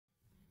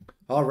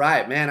All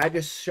right, man. I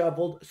just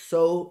shoveled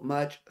so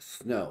much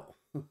snow.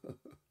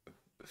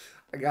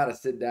 I gotta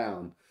sit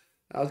down.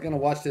 I was gonna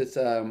watch this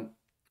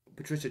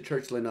Patricia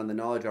Churchland on the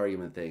knowledge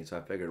argument thing, so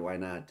I figured why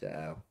not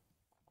have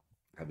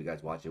you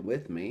guys watch it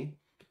with me?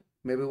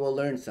 Maybe we'll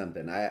learn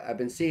something. I've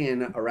been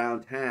seeing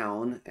around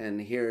town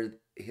and here,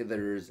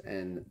 hithers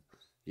and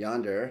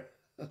yonder,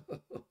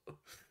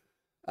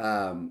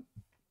 um,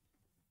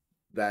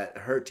 that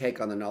her take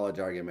on the knowledge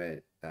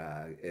argument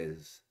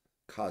is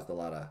caused a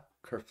lot of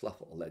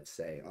kerfluffle, let's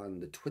say,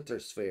 on the Twitter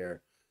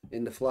sphere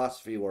in the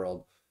philosophy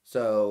world.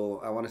 So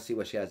I want to see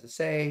what she has to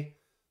say.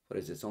 What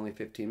is this? Only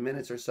 15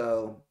 minutes or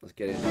so. Let's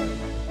get into it.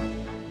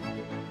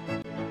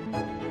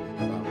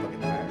 Oh, I'm fucking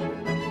tired, man.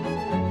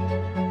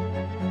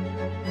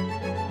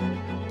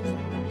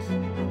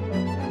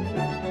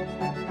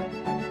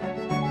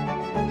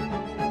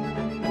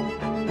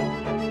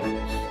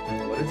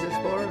 What is this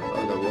for?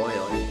 Oh, the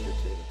Royal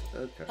Institute.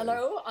 Okay.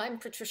 Hello, I'm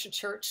Patricia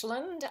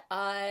Churchland.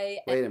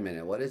 Wait a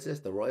minute. What is this?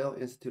 The Royal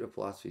Institute of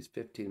Philosophy's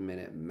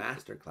 15-minute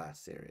masterclass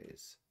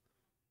series.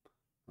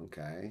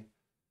 Okay.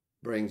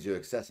 Brings you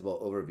accessible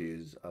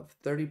overviews of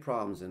 30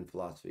 problems in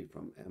philosophy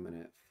from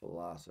eminent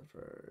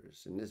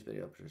philosophers. In this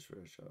video,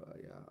 Patricia,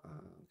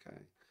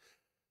 okay.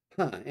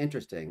 Huh,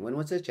 interesting. When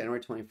was this? January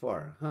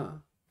 24. Huh.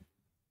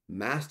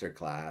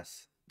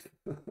 Masterclass.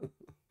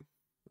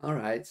 All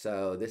right,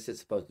 so this is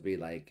supposed to be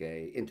like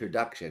a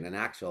introduction, an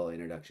actual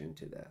introduction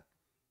to the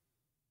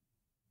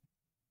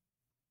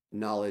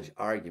knowledge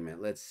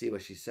argument. Let's see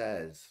what she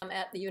says. I'm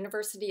at the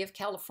University of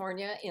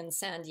California in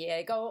San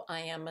Diego. I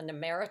am an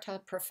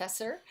emerita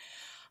professor.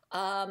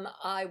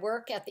 I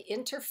work at the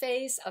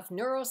interface of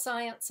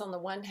neuroscience on the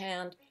one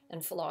hand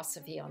and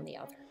philosophy on the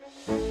other.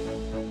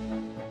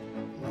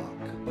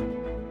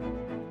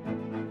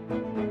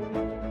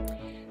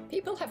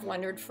 People have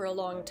wondered for a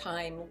long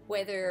time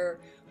whether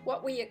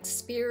what we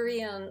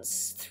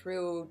experience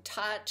through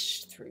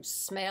touch, through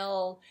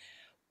smell,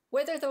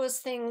 whether those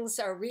things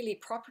are really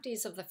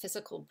properties of the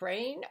physical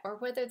brain or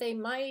whether they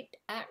might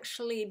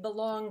actually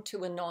belong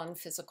to a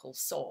non-physical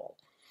soul.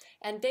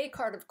 And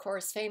Descartes, of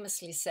course,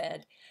 famously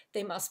said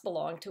they must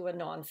belong to a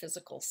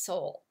non-physical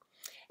soul.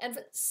 And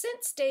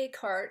since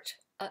Descartes'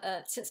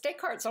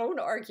 own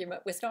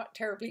argument was not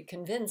terribly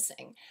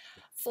convincing,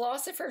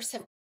 philosophers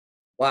have...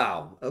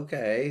 Wow,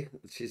 okay.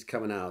 She's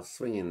coming out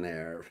swinging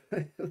there.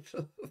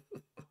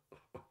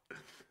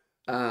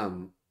 I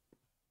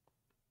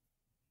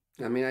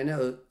mean, I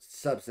know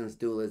substance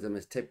dualism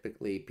is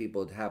typically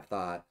people have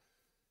thought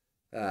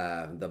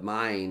the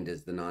mind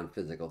is the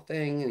non-physical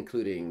thing,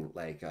 including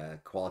like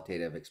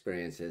qualitative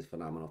experiences,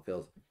 phenomenal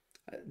feels.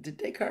 Did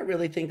Descartes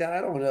really think that?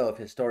 I don't know if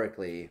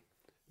historically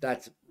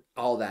that's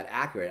all that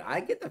accurate.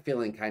 I get the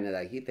feeling kind of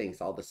that he thinks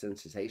all the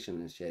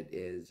sensation and shit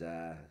is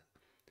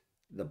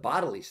the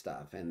bodily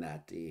stuff, and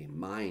that the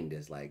mind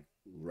is like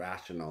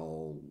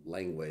rational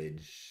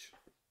language,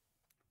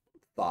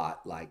 thought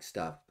like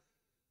stuff.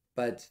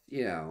 But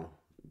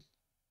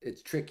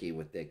it's tricky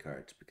with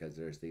Descartes because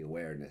there's the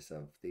awareness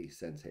of the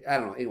sensation. I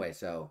don't know. Anyway,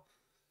 so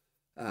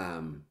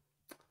I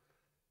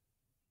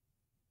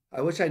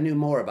wish I knew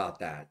more about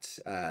that,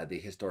 the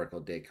historical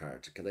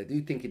Descartes, because I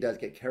do think he does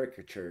get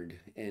caricatured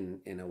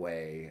in a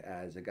way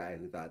as a guy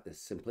who thought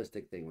this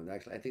simplistic thing was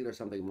actually. I think there's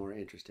something more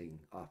interesting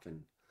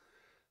often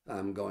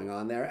going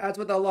on there, as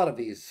with a lot of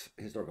these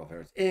historical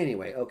figures.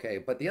 Anyway, okay.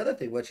 But the other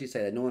thing, what she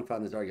said, no one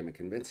found this argument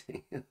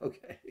convincing.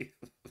 Okay,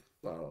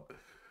 so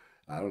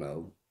I don't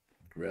know,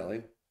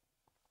 really.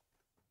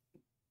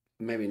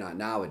 Maybe not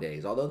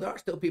nowadays, although there are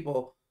still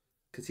people,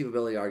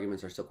 conceivability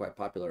arguments are still quite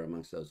popular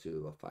amongst those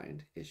who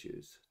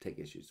take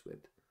issues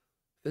with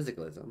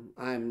physicalism.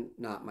 I'm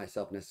not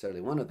myself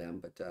necessarily one of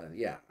them, but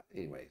yeah,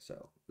 anyway,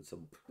 so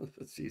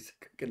she's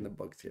cooking the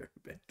books here a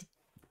bit.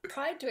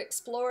 Tried to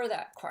explore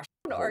that question.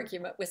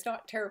 Argument was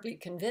not terribly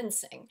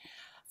convincing.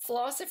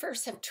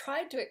 Philosophers have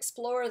tried to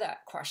explore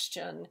that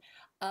question,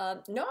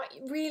 not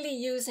really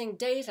using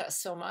data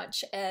so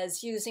much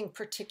as using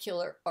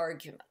particular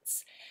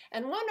arguments.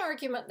 And one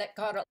argument that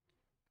got a...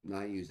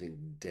 Not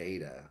using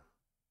data.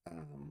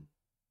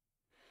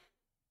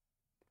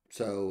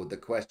 So the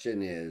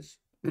question is,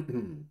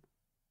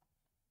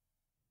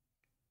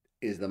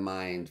 is the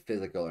mind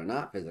physical or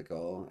not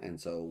physical? And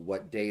so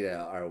what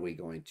data are we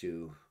going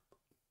to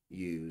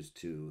use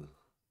to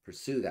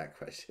pursue that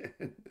question?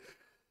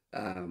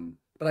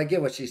 But I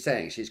get what she's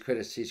saying. She's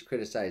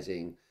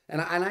criticizing,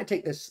 and I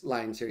take this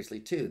line seriously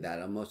too,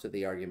 that most of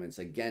the arguments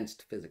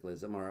against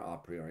physicalism are a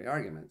priori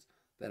arguments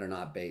that are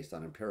not based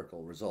on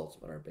empirical results,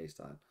 but are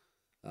based on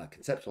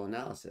conceptual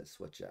analysis,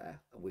 which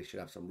we should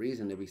have some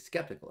reason to be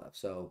skeptical of.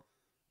 So,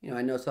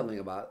 I know something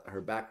about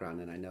her background,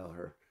 and I know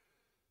her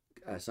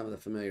some of the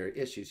familiar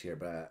issues here.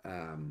 But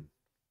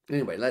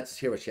anyway, let's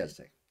hear what she has to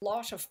say. A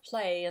lot of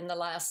play in the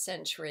last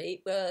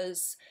century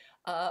was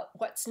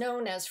what's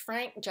known as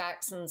Frank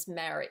Jackson's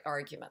Mary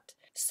argument.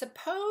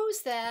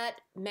 Suppose that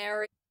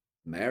Mary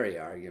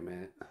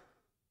argument.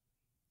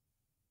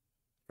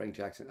 Frank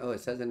Jackson. Oh, it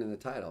says it in the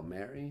title.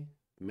 Mary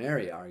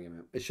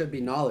argument. It should be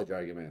knowledge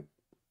argument.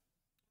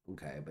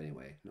 Okay, but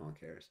anyway, no one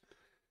cares.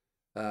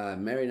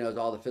 Mary knows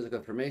all the physical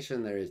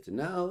information there is to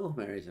know.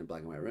 Mary's in a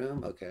black and white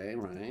room. Okay,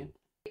 right.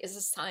 Is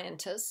a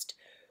scientist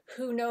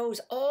who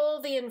knows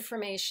all the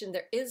information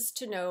there is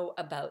to know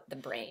about the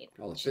brain.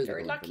 She's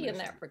very lucky in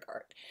that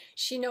regard.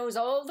 She knows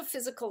all the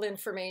physical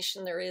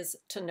information there is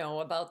to know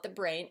about the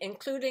brain,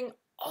 including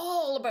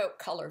all about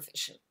color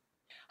vision.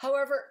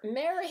 However,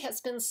 Mary has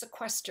been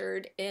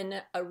sequestered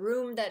in a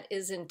room that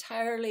is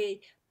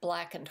entirely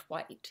black and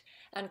white,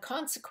 and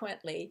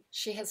consequently,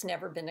 she has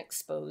never been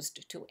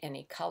exposed to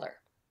any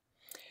color.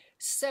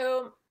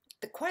 So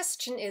the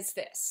question is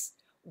this: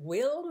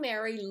 will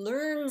Mary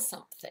learn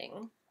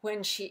something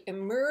when she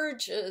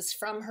emerges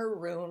from her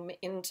room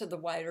into the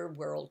wider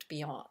world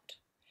beyond?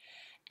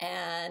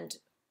 And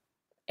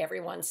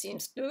everyone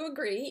seems to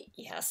agree,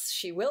 yes,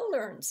 she will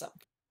learn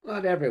something.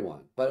 Not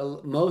everyone,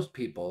 but most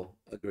people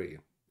agree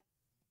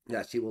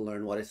that she will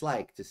learn what it's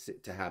like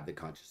to have the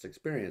conscious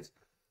experience.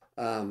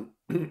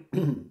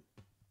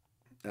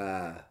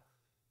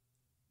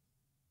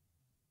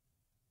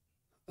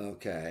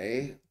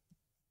 Okay.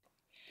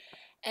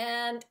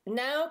 And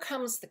now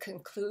comes the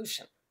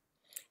conclusion.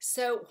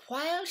 So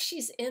while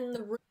she's in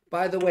the room...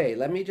 By the way,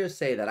 let me just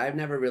say that I've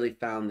never really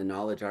found the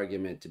knowledge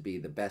argument to be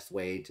the best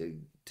way to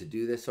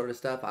do this sort of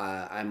stuff.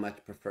 I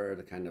much prefer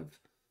the kind of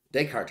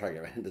Descartes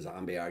argument, the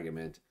zombie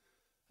argument,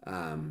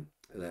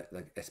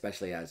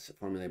 especially as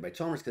formulated by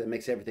Chalmers, because it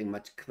makes everything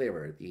much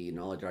clearer. The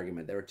knowledge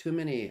argument, there are too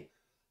many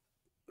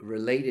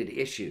related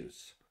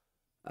issues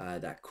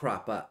that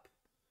crop up,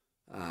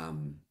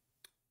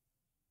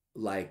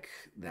 like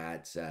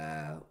that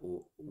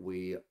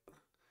we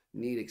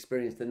need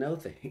experience to know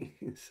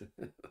things.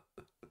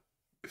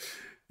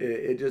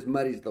 It just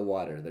muddies the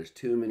water. There's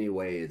too many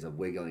ways of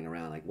wiggling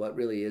around. Like, what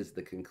really is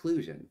the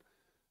conclusion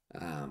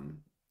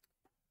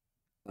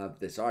of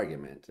this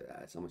argument?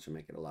 Someone should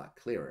make it a lot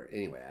clearer.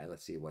 Anyway,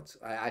 let's see what's...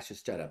 I should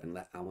shut up and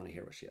I want to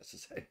hear what she has to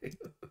say.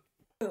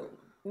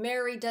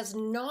 Mary does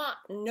not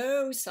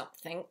know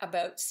something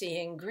about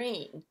seeing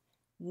green,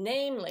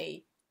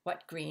 namely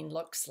what green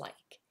looks like.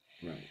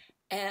 Right.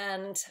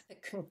 And the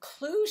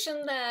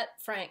conclusion that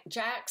Frank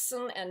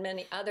Jackson and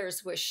many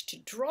others wish to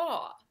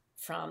draw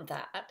from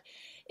that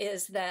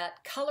is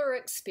that color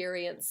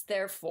experience,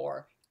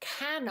 therefore,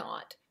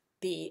 cannot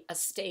be a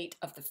state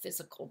of the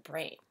physical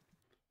brain.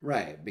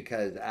 Right,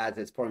 because as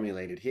it's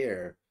formulated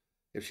here,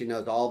 if she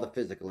knows all the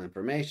physical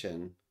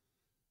information,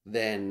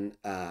 then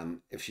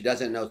if she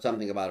doesn't know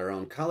something about her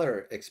own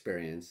color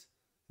experience,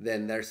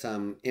 then there's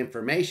some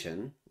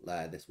information,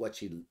 that's what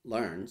she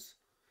learns,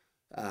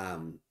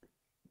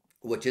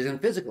 which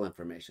isn't physical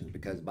information,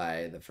 because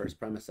by the first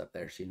premise up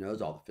there, she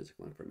knows all the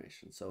physical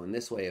information. So in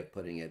this way of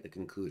putting it, the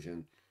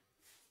conclusion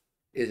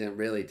isn't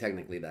really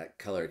technically that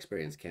color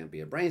experience can't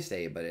be a brain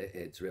state, but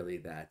it's really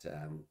that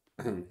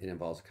it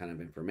involves a kind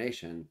of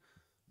information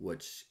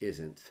which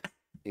isn't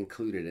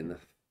included in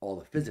all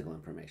the physical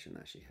information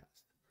that she has.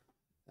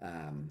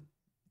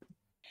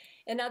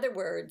 In other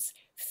words,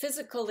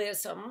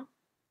 physicalism,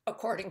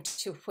 according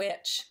to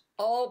which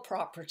all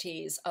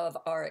properties of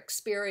our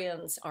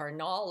experience, our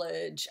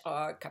knowledge,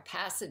 our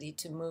capacity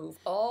to move,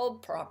 all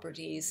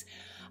properties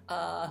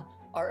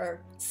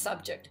are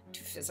subject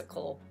to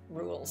physical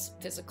rules,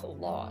 physical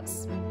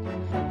laws.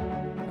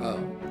 Oh,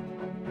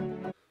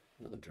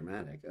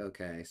 dramatic.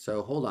 Okay,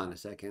 so hold on a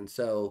second.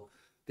 So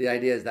the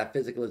idea is that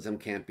physicalism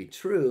can't be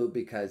true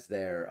because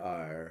there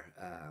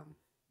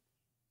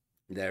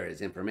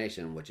is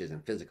information which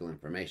isn't physical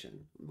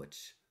information,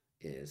 which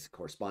is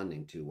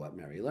corresponding to what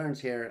Mary learns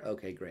here.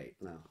 Okay, great.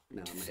 Now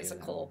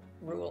physical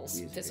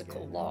rules,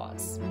 physical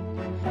laws.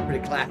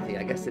 Pretty classy.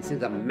 I guess this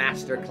is a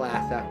master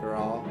class after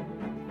all.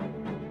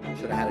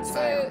 Should have had a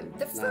tie on. So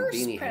the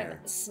first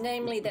premise,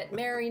 namely that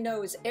Mary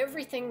knows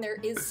everything there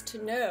is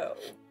to know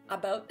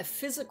about the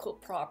physical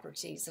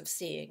properties of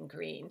seeing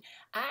green,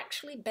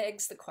 actually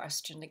begs the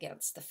question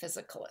against the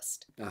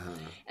physicalist.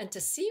 And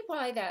to see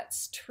why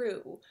that's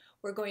true,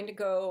 we're going to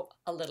go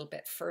a little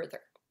bit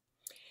further.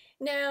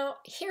 Now,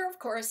 here, of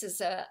course,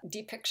 is a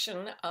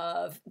depiction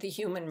of the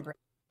human brain.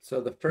 So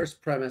the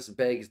first premise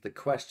begs the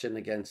question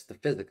against the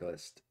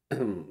physicalist.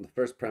 The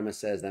first premise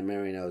says that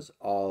Mary knows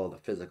all the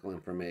physical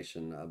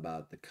information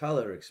about the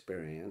color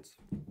experience.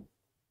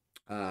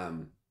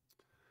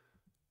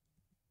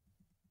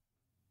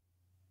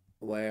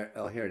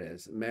 Here it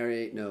is.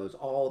 Mary knows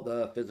all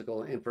the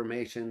physical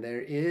information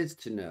there is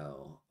to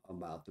know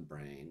about the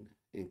brain,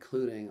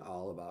 including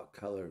all about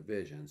color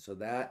vision. So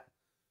that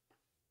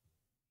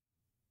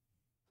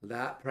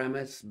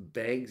premise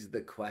begs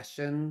the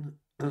question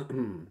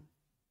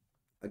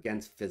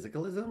against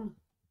physicalism.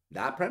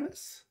 That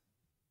premise?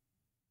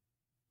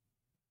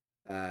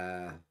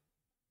 How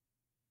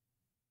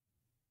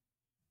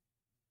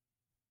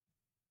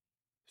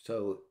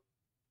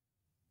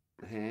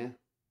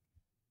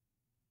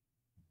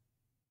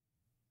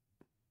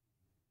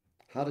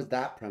does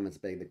that premise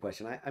beg the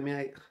question?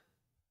 I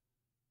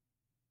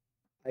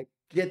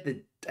get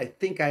I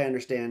think I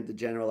understand the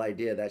general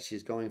idea that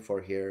she's going for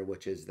here,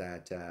 which is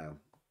that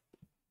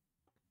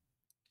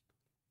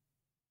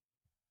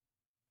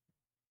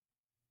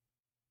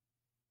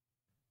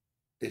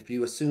if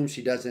you assume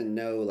she doesn't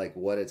know like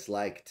what it's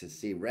like to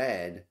see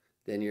red,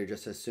 then you're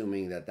just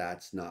assuming that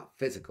that's not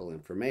physical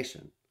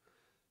information.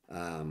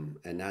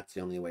 And that's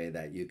the only way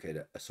that you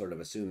could sort of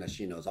assume that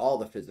she knows all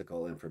the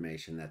physical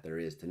information that there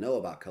is to know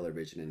about color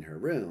vision in her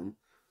room.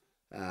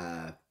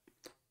 Uh,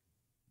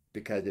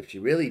 because if she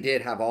really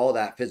did have all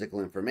that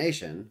physical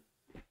information,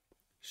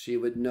 she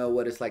would know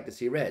what it's like to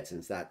see red,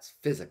 since that's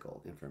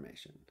physical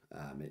information.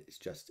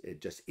 It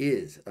just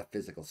is a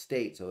physical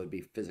state, so it would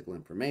be physical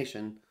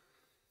information.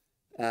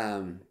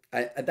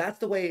 That's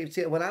the way.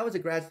 See, when I was a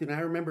grad student,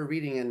 I remember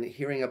reading and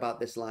hearing about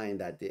this line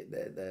that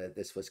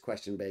this was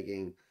question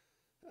begging,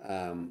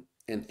 and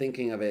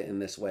thinking of it in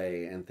this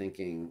way, and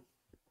thinking,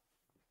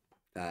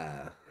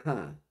 huh.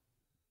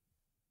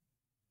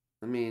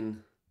 I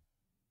mean,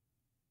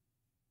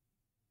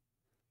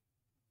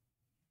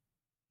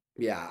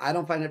 yeah, I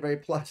don't find it very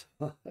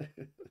plausible. I'm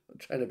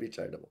trying to be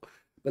charitable,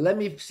 but let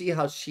me see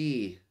how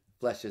she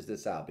fleshes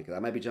this out, because I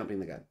might be jumping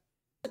the gun.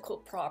 Physical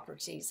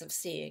properties of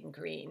seeing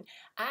green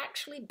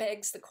actually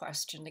begs the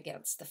question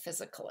against the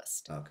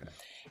physicalist. Okay.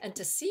 And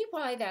to see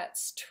why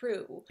that's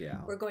true,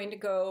 Yeah. we're going to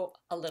go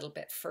a little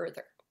bit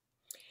further.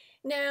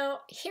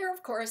 Now, here,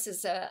 of course,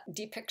 is a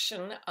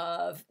depiction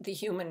of the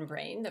human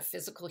brain, the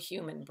physical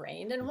human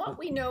brain. And what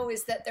we know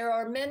is that there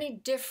are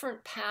many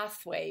different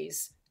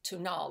pathways to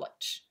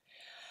knowledge,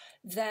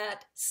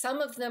 that some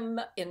of them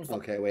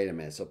involve... Okay, wait a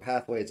minute. So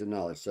pathways of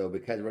knowledge. So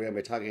because we're going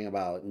to be talking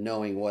about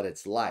knowing what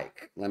it's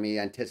like, let me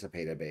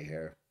anticipate a bit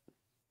here.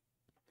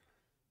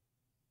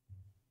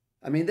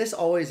 I mean, this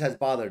always has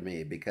bothered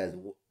me, because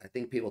I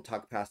think people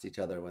talk past each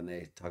other when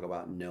they talk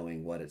about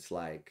knowing what it's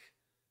like,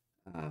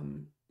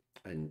 and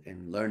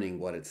learning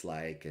what it's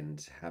like,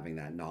 and having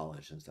that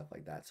knowledge and stuff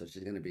like that. So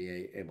she's going to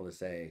be able to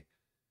say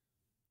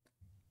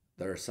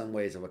there are some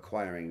ways of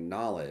acquiring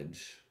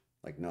knowledge,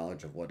 like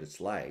knowledge of what it's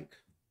like,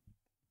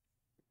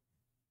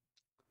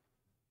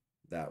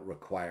 that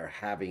require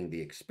having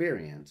the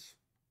experience.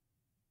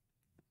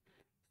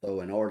 So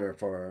in order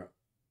for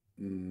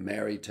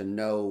Mary to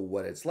know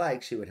what it's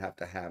like, she would have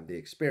to have the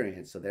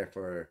experience. So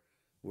therefore,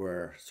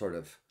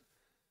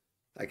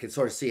 I can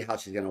sort of see how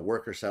she's going to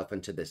work herself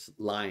into this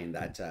line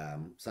that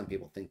some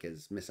people think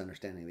is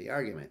misunderstanding the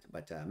argument.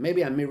 But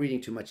maybe I'm reading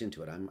too much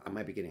into it. I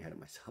might be getting ahead of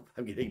myself.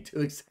 I'm getting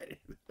too excited.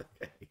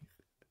 Okay.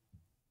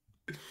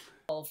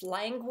 Of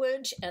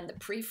language and the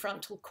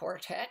prefrontal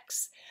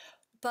cortex,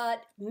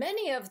 but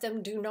many of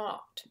them do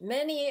not.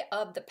 Many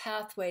of the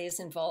pathways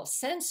involve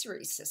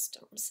sensory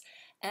systems,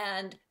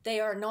 and they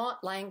are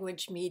not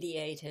language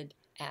mediated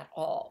at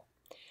all.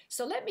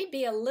 So let me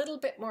be a little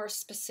bit more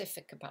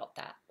specific about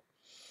that.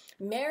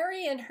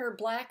 Mary in her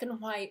black and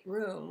white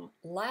room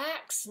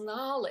lacks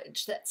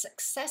knowledge that's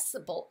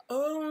accessible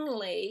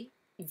only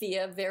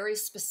via very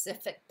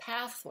specific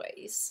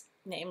pathways,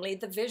 namely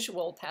the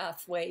visual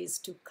pathways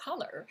to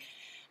color,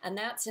 and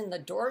that's in the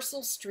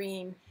dorsal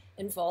stream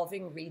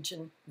involving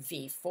region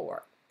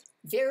V4.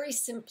 Very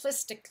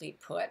simplistically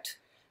put,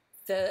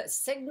 the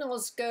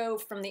signals go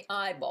from the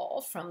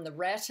eyeball, from the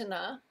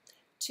retina,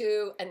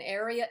 to an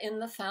area in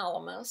the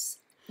thalamus,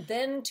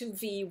 then to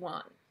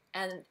V1.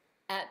 And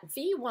at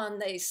V1,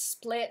 they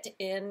split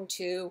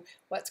into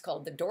what's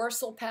called the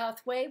dorsal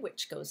pathway,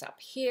 which goes up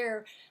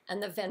here,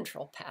 and the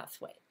ventral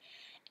pathway.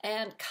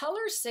 And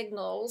color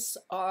signals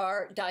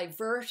are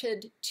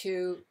diverted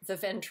to the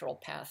ventral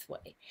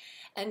pathway.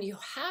 And you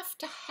have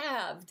to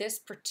have this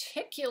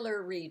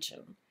particular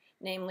region,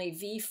 namely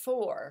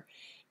V4,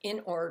 in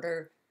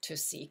order to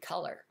see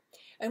color.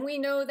 And we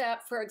know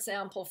that, for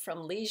example,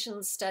 from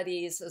lesion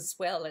studies as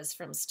well as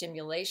from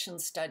stimulation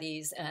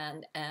studies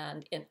and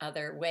in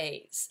other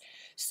ways.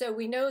 So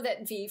we know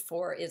that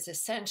V4 is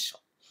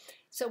essential.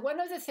 So one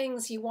of the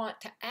things you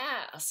want to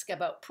ask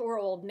about poor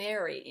old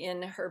Mary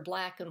in her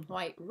black and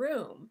white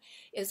room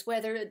is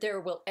whether there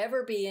will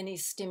ever be any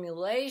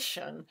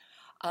stimulation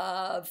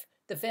of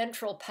the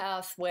ventral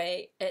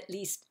pathway, at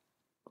least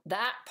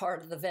that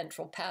part of the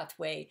ventral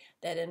pathway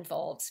that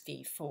involves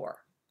V4.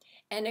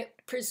 And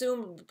it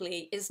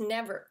presumably is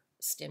never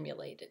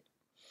stimulated.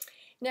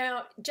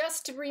 Now,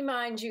 just to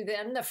remind you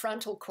then, the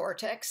frontal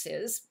cortex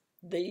is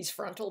these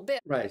frontal bits.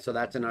 Right, so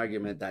that's an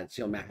argument that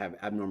she'll have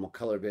abnormal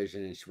color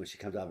vision, and when she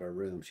comes out of her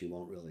room, she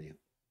won't really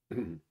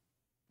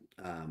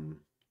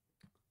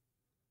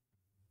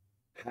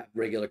have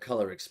regular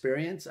color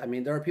experience. I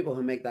mean, there are people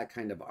who make that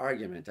kind of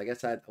argument. I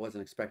guess I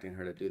wasn't expecting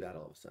her to do that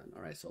all of a sudden.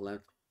 All right, so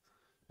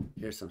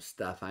here's some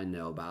stuff I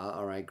know about.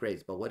 All right,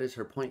 great, but what is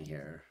her point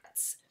here?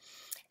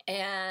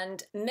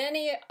 And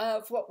many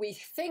of what we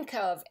think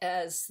of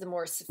as the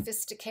more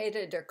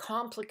sophisticated or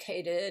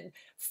complicated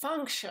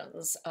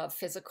functions of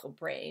physical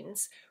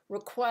brains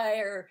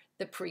require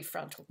the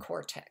prefrontal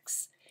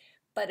cortex.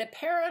 But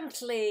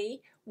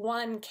apparently,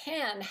 one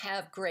can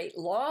have great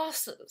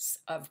losses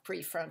of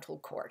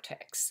prefrontal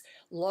cortex,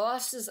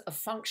 losses of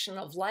function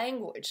of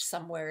language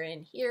somewhere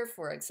in here,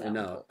 for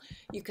example. No.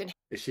 You can.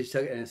 Is she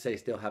still going to say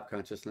still have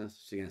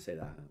consciousness? She's going to say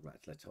that. Right,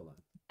 let's hold on.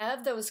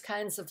 Have those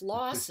kinds of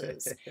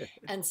losses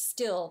and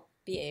still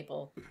be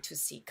able to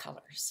see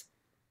colors.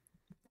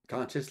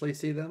 Consciously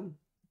see them?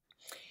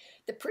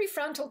 The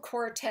prefrontal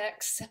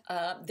cortex,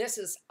 this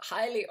is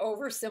highly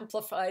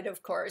oversimplified,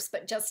 of course,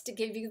 but just to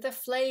give you the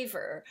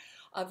flavor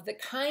of the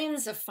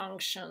kinds of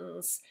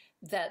functions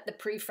that the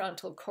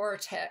prefrontal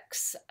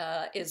cortex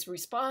is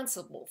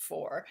responsible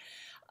for,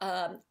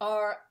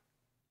 are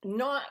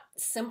not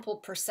simple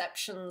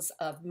perceptions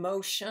of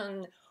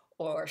motion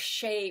or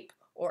shape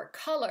or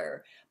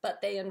color,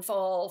 but they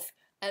involve,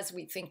 as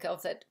we think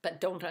of it,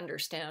 but don't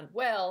understand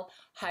well,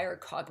 higher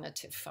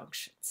cognitive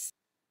functions.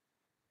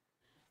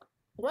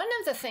 One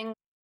of the things.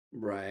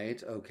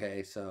 Right.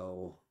 Okay.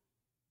 So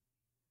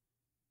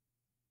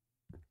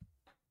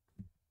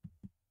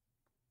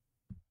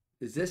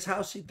is this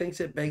how she thinks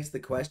it begs the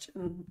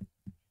question?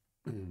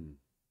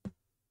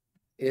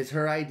 Is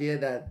her idea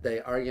that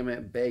the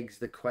argument begs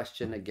the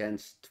question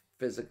against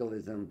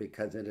physicalism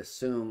because it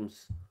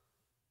assumes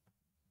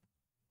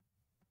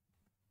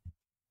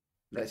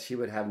that she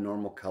would have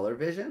normal color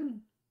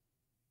vision?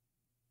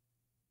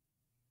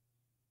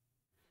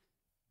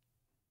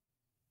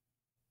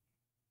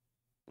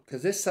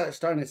 Because this is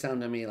starting to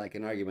sound to me like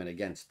an argument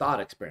against thought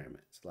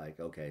experiments. Like,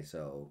 okay,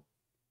 so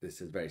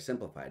this is very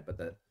simplified,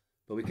 but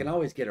we can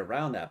always get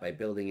around that by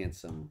building in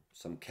some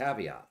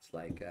caveats,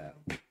 like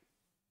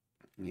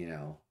you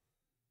know,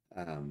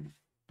 um,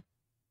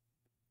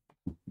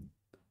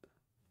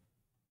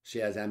 she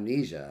has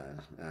amnesia.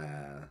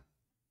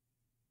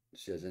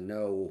 She doesn't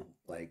know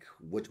like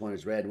which one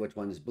is red, which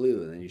one is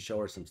blue, and then you show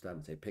her some stuff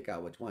and say, pick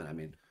out which one. I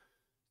mean,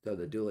 so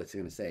the duelist is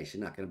going to say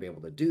she's not going to be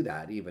able to do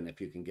that, even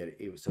if you can get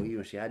it. So even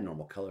if she had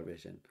normal color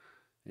vision,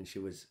 and she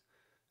was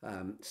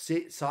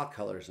saw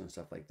colors and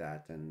stuff like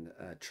that, and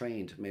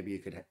trained, maybe you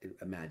could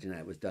imagine that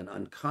it was done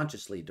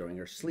unconsciously during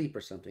her sleep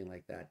or something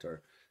like that,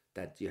 or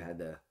that you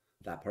had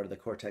that part of the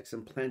cortex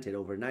implanted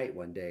overnight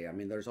one day. I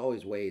mean, there's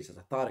always ways as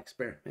a thought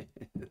experiment.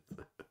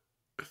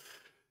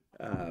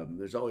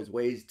 There's always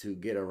ways to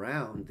get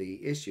around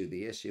the issue.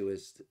 The issue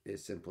is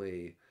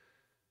simply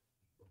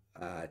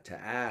to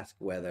ask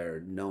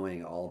whether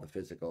knowing all the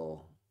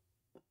physical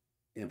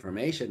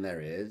information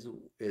there is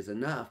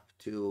enough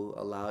to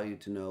allow you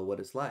to know what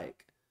it's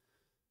like.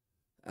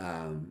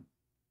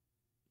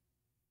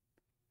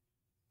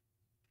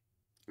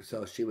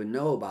 So she would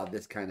know about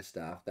this kind of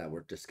stuff that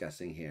we're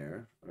discussing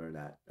here, or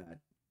that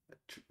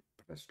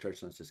Professor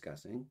Churchland's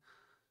discussing.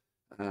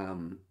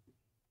 I'm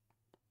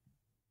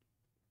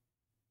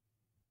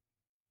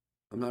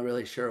not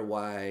really sure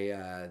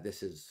why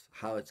this is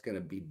how it's going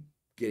to be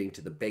getting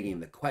to the begging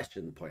the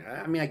question point.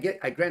 I mean,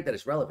 I grant that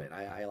it's relevant.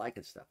 I like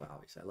it stuff,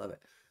 obviously, I love it,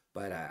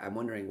 but I'm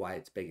wondering why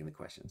it's begging the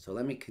question. So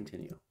let me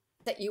continue.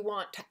 That you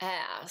want to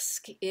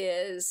ask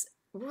is,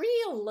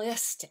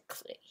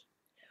 realistically,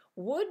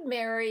 would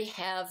Mary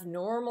have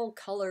normal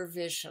color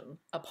vision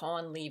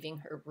upon leaving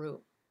her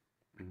room?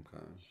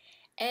 Okay.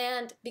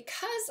 And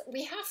because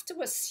we have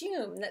to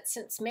assume that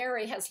since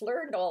Mary has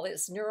learned all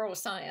this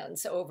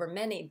neuroscience over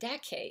many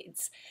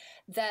decades,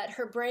 that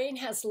her brain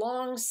has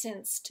long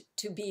since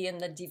to be in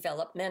the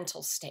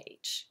developmental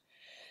stage.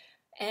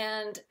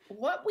 And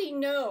what we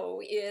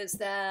know is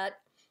that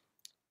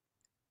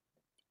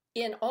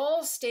in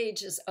all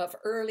stages of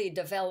early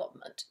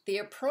development, the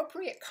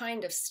appropriate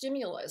kind of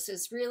stimulus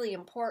is really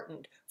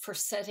important for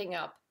setting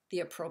up the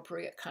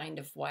appropriate kind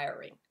of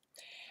wiring.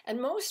 And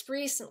most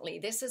recently,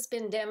 this has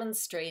been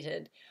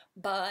demonstrated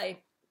by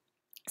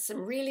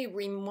some really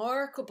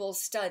remarkable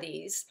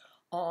studies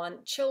on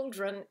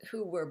children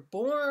who were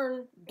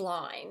born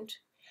blind,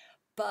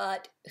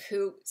 but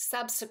who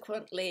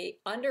subsequently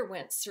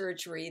underwent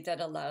surgery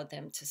that allowed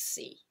them to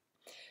see.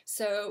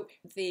 So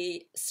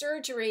the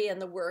surgery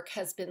and the work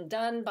has been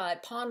done by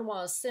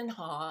Panwa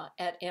Sinha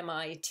at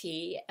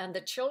MIT, and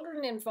the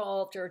children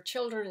involved are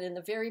children in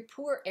the very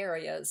poor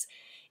areas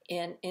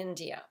in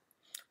India.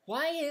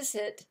 Why is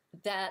it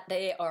that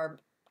they are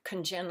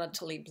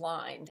congenitally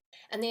blind?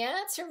 And the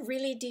answer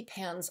really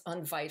depends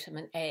on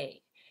vitamin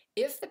A.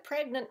 If the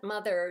pregnant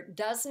mother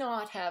does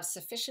not have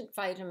sufficient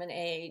vitamin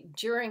A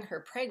during her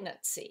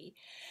pregnancy,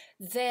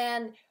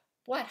 then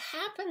what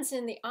happens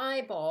in the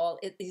eyeball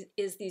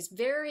is these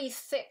very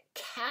thick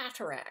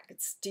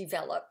cataracts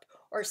develop,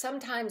 or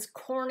sometimes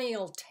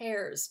corneal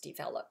tears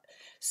develop,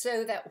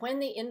 so that when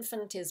the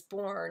infant is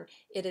born,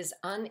 it is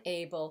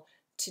unable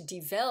to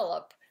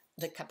develop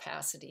the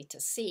capacity to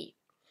see.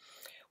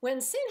 When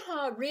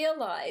Sinha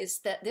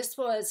realized that this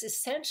was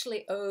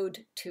essentially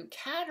owed to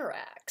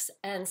cataracts,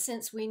 and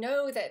since we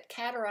know that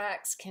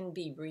cataracts can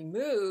be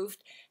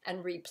removed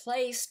and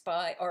replaced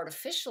by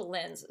artificial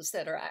lenses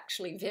that are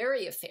actually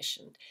very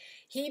efficient,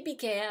 he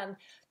began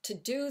to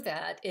do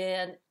that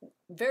in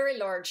very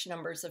large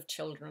numbers of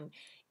children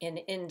in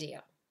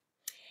India.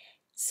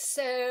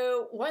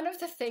 So one of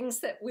the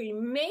things that we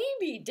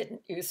maybe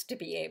didn't used to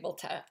be able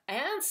to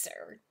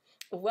answer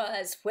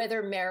was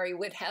whether Mary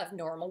would have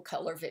normal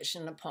color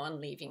vision upon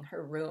leaving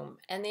her room.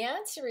 And the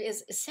answer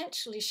is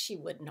essentially she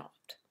would not.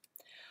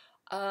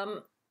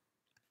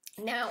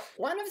 Now,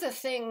 one of the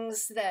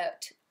things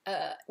that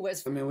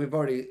was... I mean, we've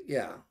already,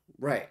 yeah,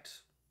 right.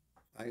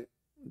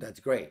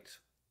 That's great.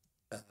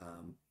 But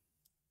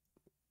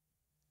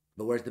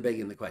where's the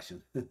begging the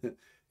question?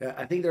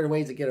 I think there are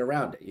ways to get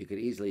around it. You could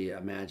easily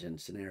imagine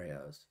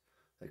scenarios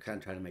that kind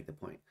of try to make the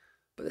point.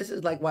 But this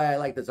is like why I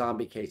like the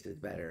zombie cases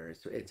better.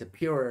 It's a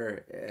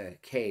pure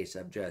case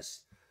of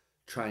just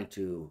trying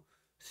to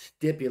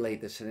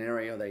stipulate the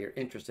scenario that you're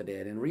interested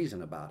in and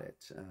reason about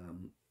it.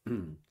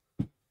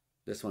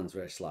 This one's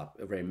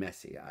very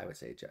messy, I would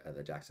say,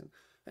 the Jackson.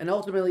 And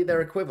ultimately,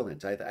 they're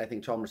equivalent. I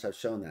think Chalmers has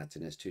shown that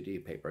in his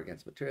 2D paper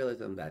against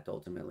materialism, that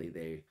ultimately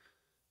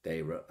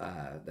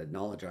the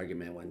knowledge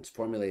argument, when it's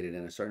formulated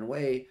in a certain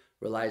way,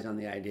 relies on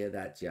the idea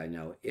that,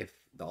 if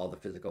all the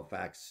physical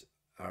facts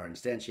are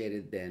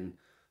instantiated, then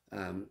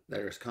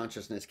there's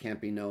consciousness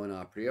can't be known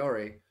a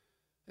priori.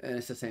 And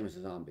it's the same as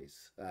the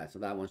zombies. So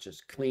that one's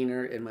just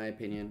cleaner, in my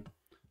opinion.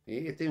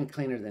 It's even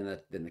cleaner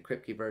than the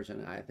Kripke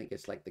version. I think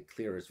it's like the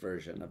clearest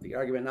version of the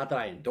argument. Not that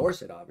I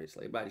endorse it,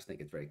 obviously, but I just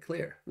think it's very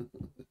clear.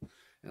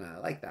 And I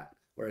like that.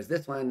 Whereas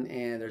this one,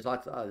 and there's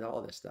lots of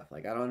all this stuff.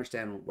 Like, I don't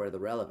understand where the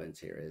relevance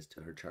here is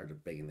to her charge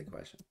of begging the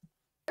question.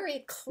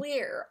 Very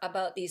clear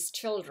about these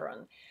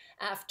children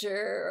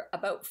after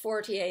about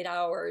 48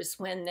 hours,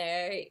 when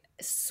their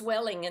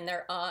swelling in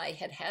their eye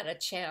had a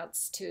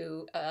chance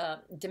to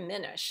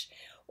diminish.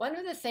 One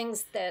of the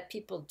things that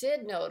people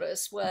did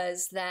notice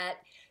was that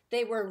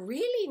they were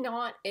really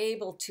not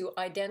able to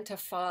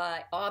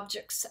identify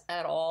objects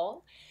at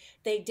all.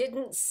 They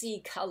didn't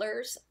see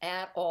colors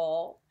at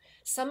all.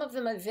 Some of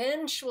them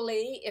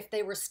eventually, if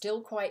they were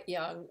still quite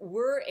young,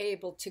 were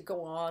able to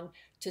go on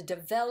to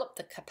develop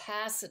the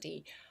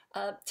capacity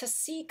to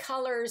see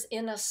colors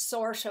in a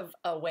sort of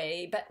a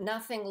way, but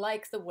nothing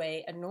like the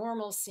way a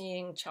normal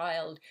seeing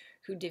child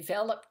who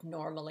developed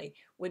normally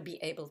would be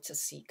able to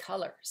see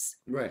colors.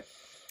 Right.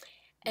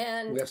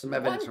 And we have some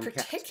evidence one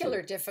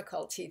particular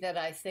difficulty that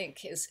I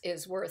think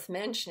is worth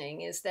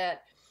mentioning is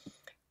that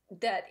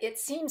it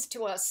seems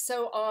to us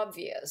so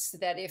obvious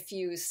that if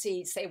you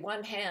see, say,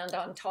 one hand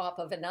on top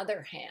of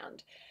another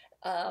hand,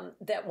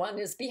 that one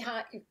is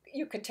behind,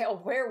 you can tell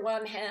where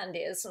one hand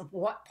is and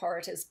what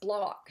part is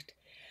blocked.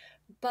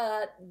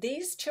 But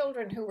these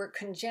children who were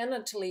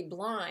congenitally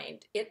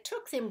blind, it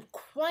took them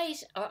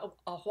quite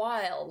a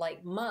while,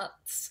 like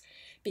months,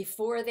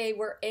 before they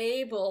were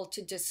able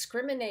to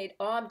discriminate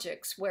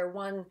objects where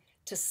one,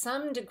 to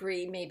some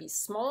degree, maybe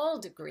small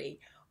degree,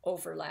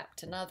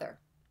 overlapped another.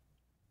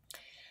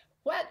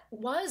 What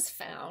was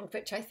found,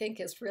 which I think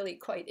is really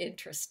quite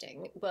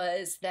interesting,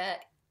 was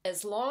that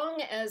as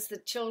long as the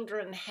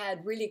children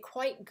had really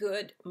quite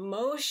good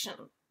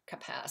motion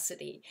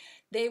capacity,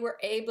 they were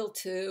able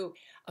to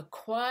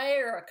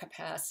acquire a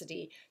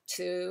capacity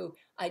to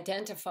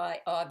identify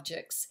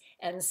objects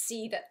and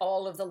see that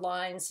all of the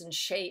lines and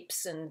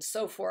shapes and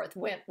so forth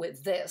went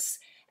with this,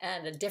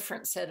 and a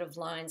different set of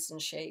lines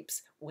and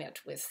shapes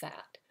went with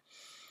that.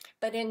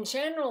 But in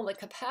general, the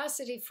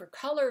capacity for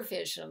color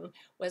vision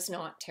was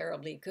not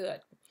terribly good.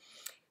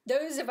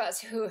 Those of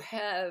us who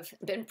have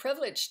been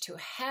privileged to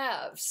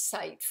have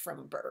sight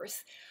from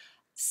birth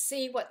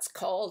see what's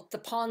called the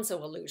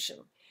Ponzo illusion.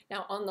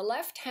 Now, on the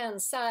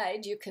left-hand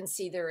side, you can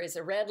see there is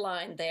a red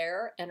line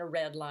there and a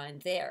red line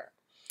there.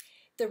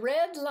 The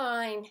red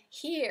line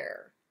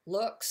here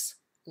looks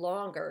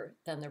longer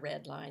than the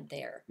red line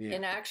there. Yeah.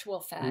 In actual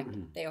fact,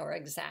 they are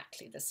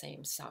exactly the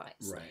same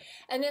size. Right.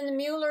 And in the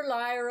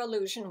Mueller-Lyer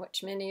illusion,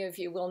 which many of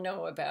you will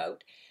know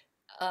about,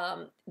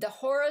 the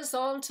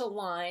horizontal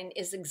line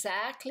is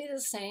exactly the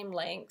same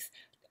length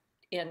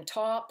in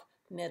top,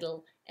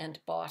 middle, and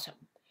bottom.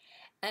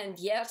 And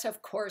yet,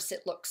 of course,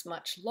 it looks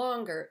much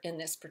longer in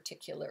this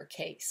particular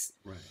case.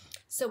 Right.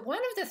 So one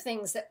of the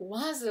things that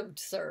was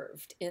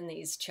observed in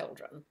these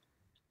children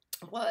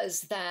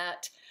was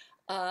that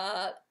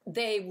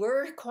they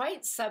were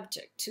quite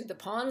subject to the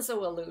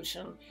Ponzo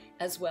illusion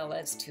as well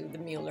as to the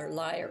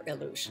Mueller-Lyer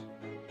illusion.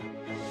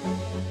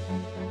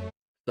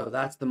 So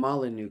that's the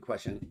Molyneux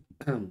question.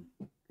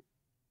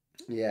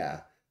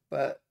 Yeah,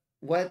 but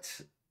what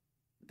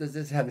does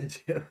this have to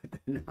do with the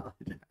knowledge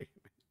argument?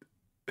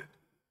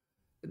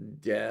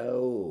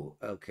 Oh,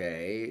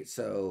 okay.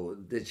 So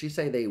did she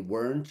say they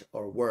weren't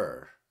or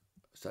were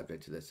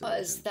subject to this illusion?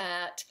 Was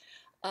that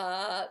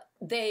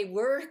they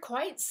were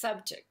quite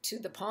subject to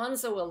the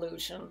Ponzo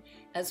illusion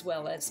as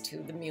well as to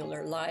the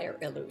Mueller-Lyer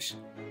illusion.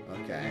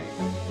 Okay.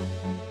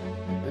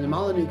 And the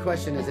Molyneux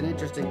question is an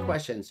interesting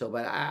question. So,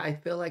 but I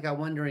feel like I'm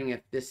wondering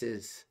if this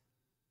is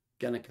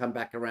going to come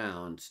back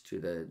around to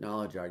the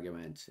knowledge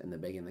argument and the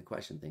begging the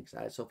question thing.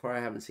 So far,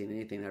 I haven't seen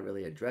anything that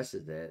really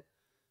addresses it.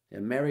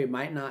 And Mary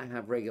might not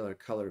have regular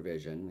color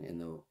vision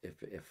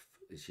if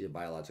she's a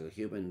biological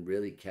human,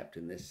 really kept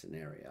in this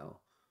scenario.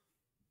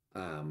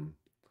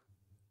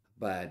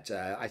 But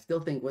I still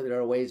think there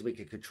are ways we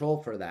could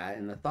control for that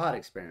in the thought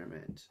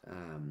experiment.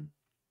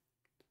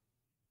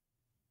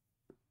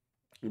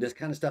 This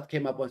kind of stuff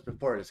came up once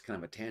before. It's kind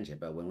of a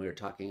tangent, but when we were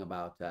talking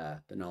about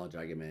the knowledge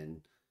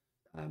argument,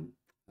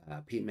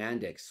 Pete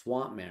Mandick's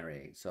Swamp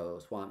Mary. So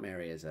Swamp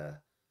Mary is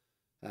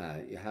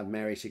you have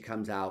Mary, she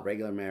comes out,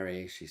 regular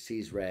Mary, she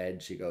sees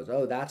red, she goes,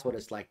 oh, that's what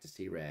it's like to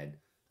see red.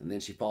 And then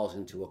she falls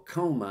into a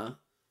coma,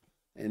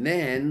 And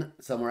then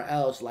somewhere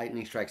else,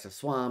 lightning strikes a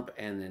swamp,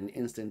 and an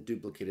instant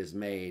duplicate is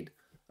made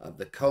of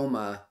the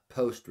coma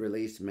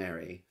post-release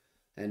Mary.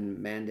 And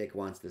Mandic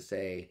wants to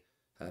say,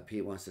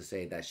 Pete wants to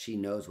say that she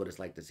knows what it's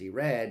like to see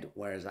red,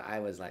 whereas I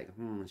was like,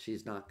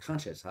 she's not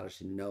conscious. How does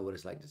she know what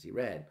it's like to see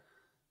red?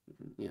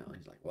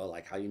 He's like, well,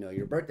 like how you know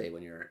your birthday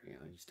when you're, you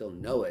still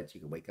know it. You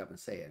can wake up and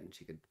say it, and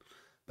she could,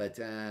 but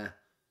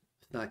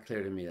it's not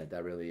clear to me that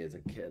that really is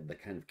the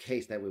kind of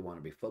case that we want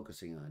to be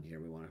focusing on here.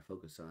 We want to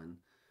focus on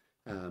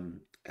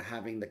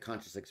having the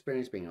conscious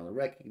experience, being able to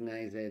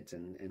recognize it,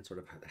 and sort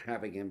of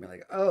having him be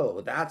like,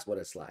 oh, that's what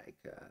it's like.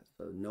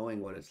 So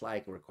knowing what it's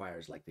like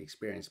requires like the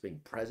experience being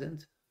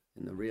present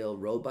in the real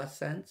robust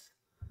sense.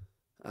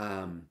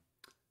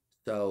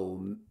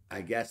 So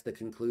I guess the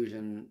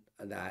conclusion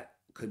that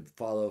could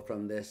follow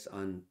from this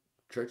on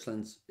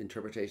Churchland's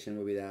interpretation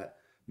would be that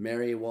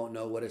Mary won't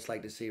know what it's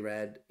like to see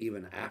red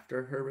even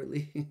after her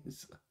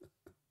release.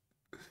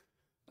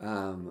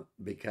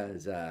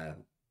 Because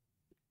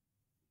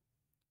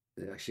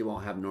she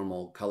won't have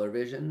normal color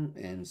vision,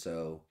 and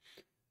so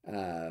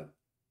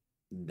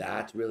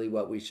that's really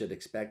what we should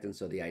expect. And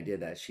so the idea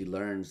that she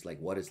learns like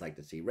what it's like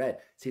to see red,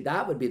 see,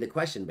 that would be the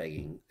question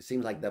begging. It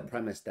seems like the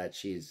premise that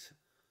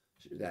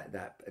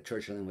that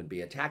Churchland would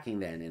be attacking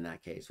then in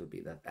that case would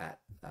be that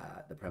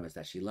the premise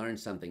that she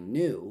learns something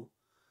new,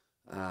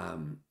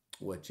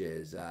 which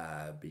is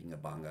being a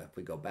Banga. If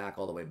we go back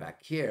all the way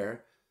back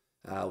here,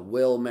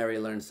 will Mary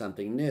learn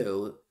something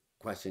new?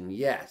 Question,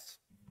 yes.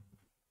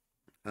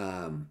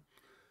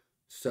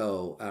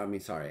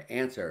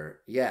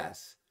 Answer,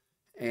 yes.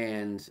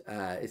 And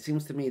it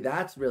seems to me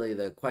that's really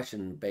the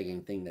question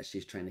begging thing that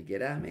she's trying to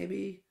get at,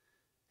 maybe,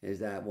 is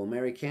that, well,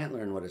 Mary can't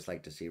learn what it's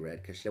like to see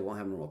red because she won't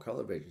have normal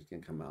color vision. She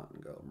can come out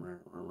and go.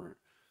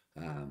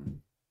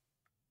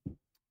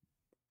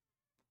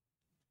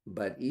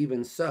 But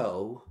even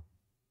so,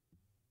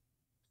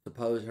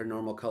 suppose her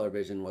normal color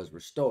vision was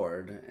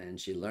restored and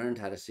she learned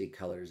how to see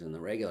colors in the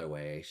regular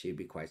way, she'd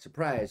be quite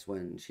surprised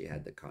when she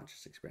had the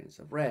conscious experience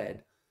of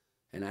red.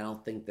 And I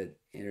don't think that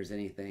there's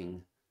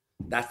anything,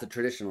 that's the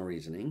traditional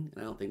reasoning,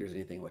 and I don't think there's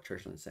anything what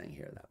Churchland's saying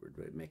here that would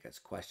make us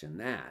question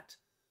that.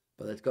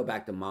 But let's go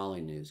back to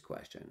Molyneux's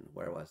question.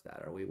 Where was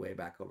that? Are we way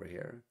back over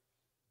here?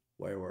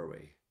 Where were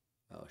we?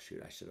 Oh,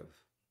 shoot, I should have.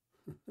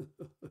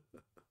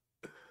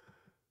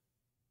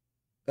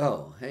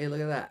 Oh, hey,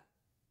 look at that.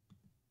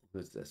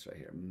 Who's this right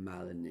here?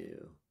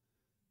 Molyneux.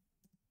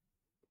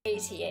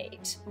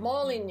 88.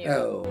 Molyneux.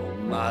 Oh,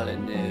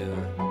 Molyneux.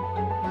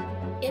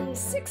 In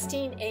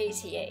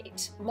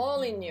 1688,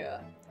 Molyneux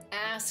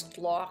asked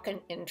Locke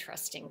an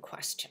interesting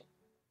question.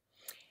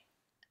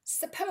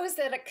 Suppose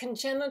that a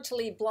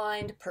congenitally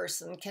blind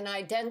person can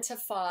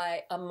identify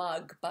a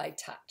mug by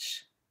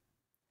touch.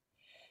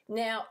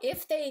 Now,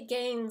 if they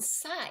gain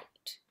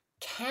sight,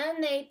 can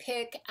they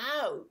pick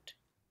out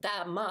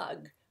that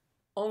mug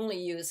only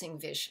using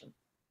vision?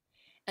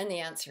 And the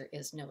answer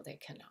is no, they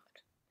cannot.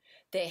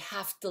 They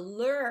have to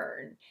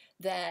learn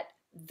that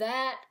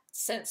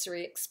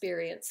sensory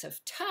experience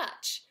of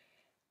touch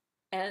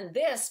and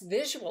this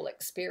visual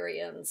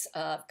experience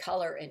of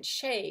color and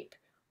shape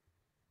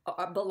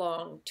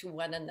belong to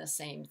one and the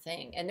same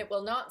thing. And it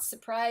will not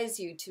surprise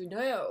you to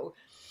know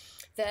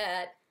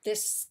that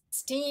this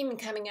steam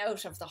coming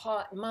out of the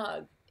hot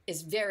mug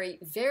is very,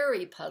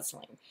 very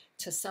puzzling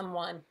to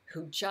someone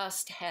who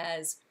just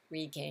has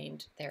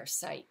regained their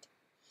sight.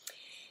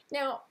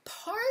 Now,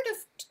 part of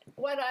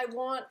what I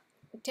want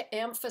to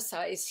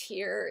emphasize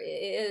here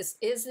is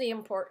the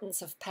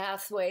importance of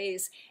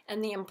pathways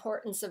and the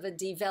importance of a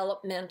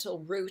developmental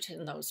route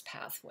in those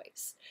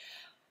pathways.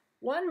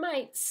 One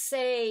might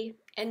say,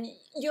 and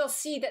you'll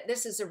see that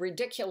this is a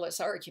ridiculous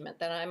argument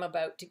that I'm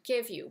about to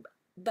give you,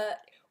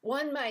 but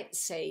one might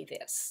say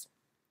this.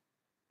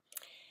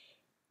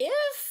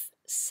 If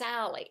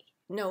Sally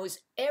knows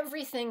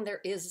everything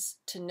there is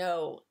to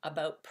know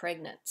about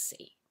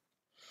pregnancy,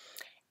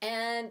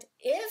 and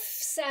if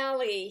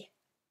Sally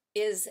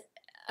is,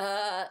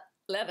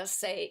 let us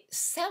say,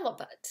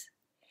 celibate,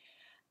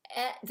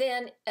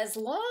 then as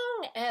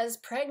long as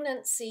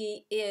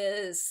pregnancy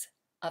is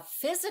a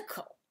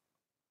physical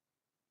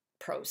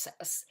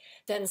process,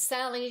 then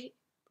Sally,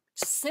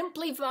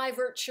 simply by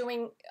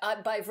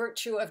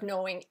virtue of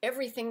knowing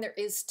everything there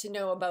is to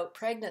know about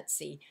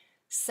pregnancy,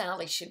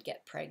 Sally should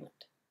get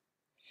pregnant.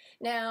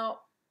 Now,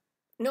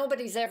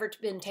 nobody's ever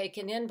been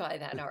taken in by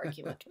that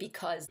argument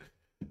because...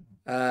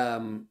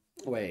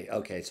 Wait,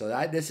 okay, so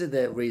this is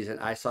the reason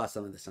I saw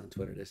some of this on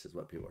Twitter. This is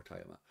what people were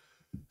talking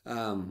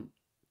about.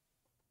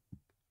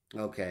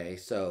 Okay,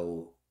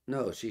 so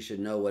no, she should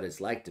know what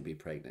it's like to be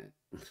pregnant.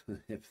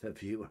 If the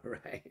view were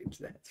right,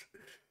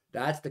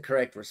 that's the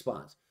correct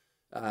response.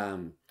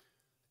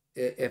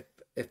 If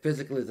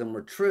physicalism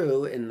were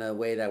true in the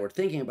way that we're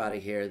thinking about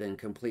it here, then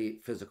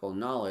complete physical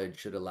knowledge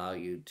should allow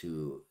you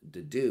to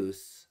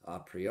deduce a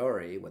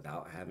priori,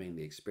 without having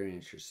the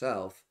experience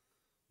yourself,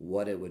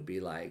 what it would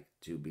be like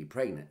to be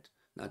pregnant,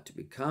 not to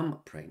become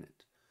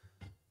pregnant.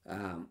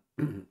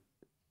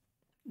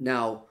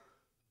 Now,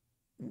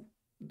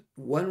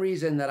 one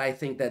reason that I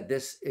think that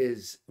this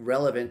is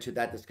relevant to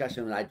that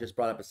discussion that I just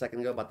brought up a second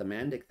ago about the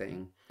Mandic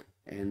thing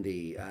and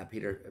the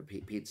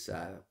Pete's,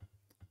 I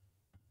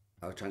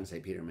was trying to say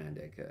Peter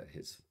Mandic,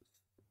 his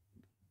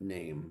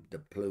name, the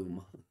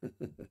plume.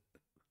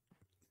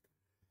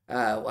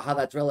 How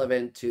that's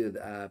relevant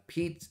to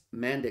Pete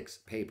Mandic's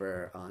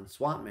paper on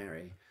Swamp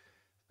Mary,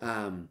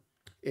 um,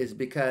 is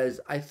because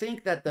I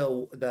think that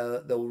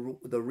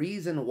the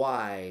reason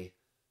why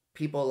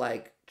people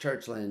like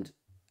Churchland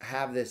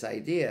have this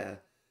idea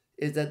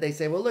is that they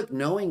say, well, look,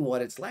 knowing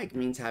what it's like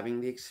means having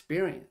the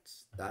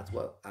experience. That's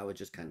what I was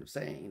just kind of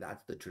saying.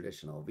 That's the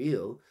traditional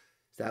view.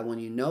 Is that when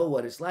you know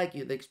what it's like,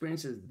 the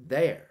experience is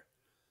there.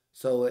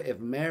 So if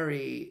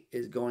Mary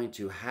is going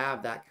to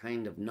have that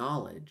kind of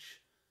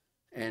knowledge,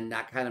 and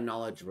that kind of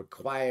knowledge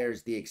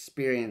requires the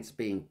experience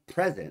being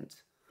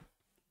present,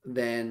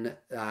 then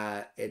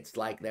it's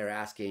like they're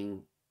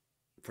asking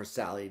for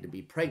Sally to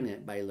be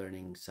pregnant by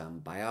learning some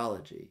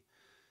biology.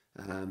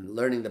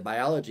 Learning the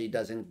biology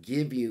doesn't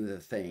give you the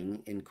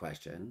thing in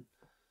question.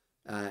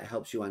 It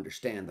helps you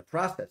understand the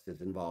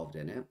processes involved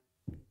in it,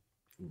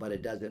 but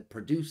it doesn't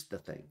produce the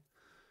thing.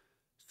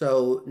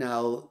 So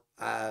now,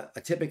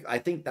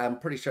 I'm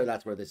pretty sure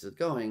that's where this is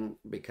going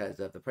because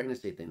of the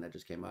pregnancy thing that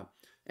just came up.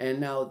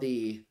 And now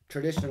the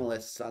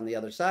traditionalists on the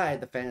other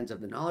side, the fans of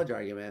the knowledge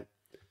argument,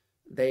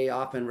 they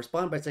often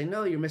respond by saying,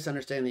 no, you're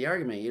misunderstanding the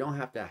argument. You don't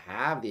have to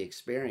have the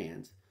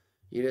experience.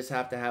 You just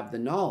have to have the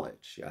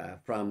knowledge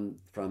from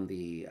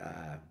the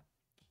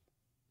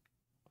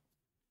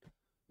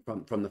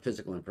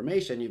physical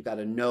information. You've got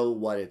to know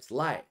what it's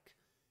like.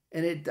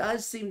 And it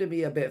does seem to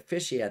be a bit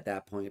fishy at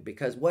that point,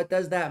 because what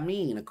does that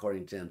mean,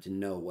 according to them, to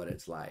know what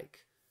it's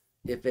like?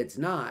 If it's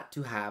not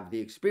to have the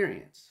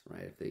experience,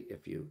 right?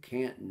 If you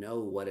can't know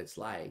what it's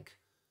like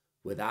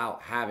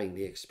without having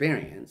the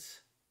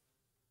experience,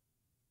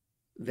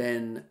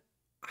 then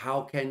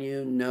how can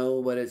you know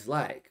what it's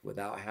like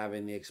without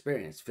having the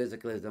experience,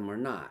 physicalism or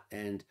not?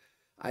 And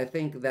I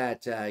think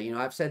that,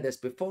 I've said this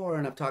before,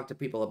 and I've talked to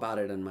people about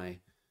it on my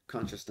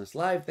Consciousness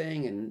Live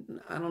thing,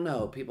 and I don't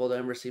know, people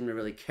never seem to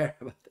really care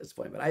about this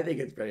point, but I think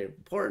it's very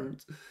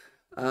important.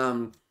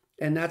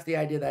 And that's the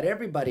idea that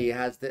everybody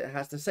has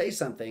to say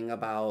something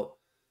about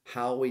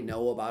how we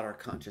know about our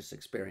conscious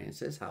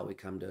experiences, how we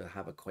come to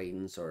have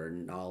acquaintance or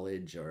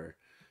knowledge or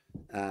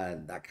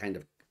that kind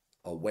of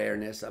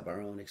awareness of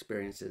our own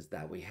experiences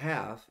that we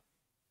have.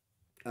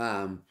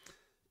 And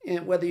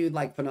whether you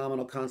like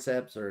phenomenal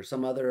concepts or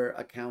some other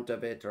account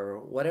of it or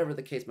whatever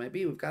the case might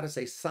be, we've got to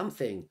say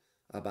something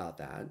about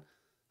that,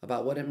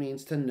 about what it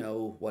means to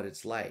know what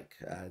it's like.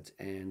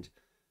 And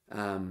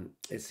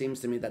it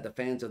seems to me that the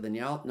fans of the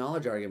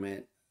knowledge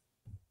argument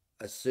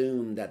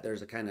assume that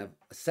there's a kind of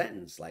a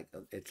sentence like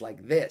it's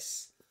like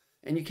this,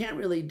 and you can't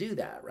really do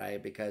that,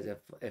 right? Because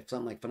if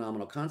something like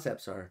phenomenal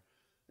concepts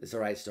is the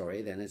right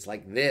story, then it's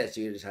like this.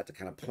 You just have to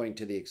kind of point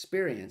to the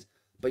experience,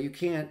 but you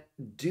can't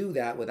do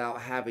that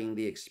without having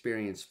the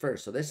experience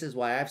first. So this is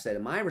why I've said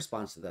in my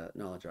response to the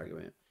knowledge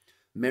argument,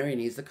 Mary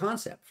needs the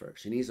concept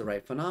first. She needs the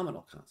right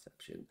phenomenal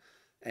concept.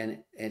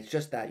 And it's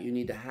just that you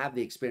need to have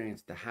the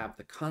experience to have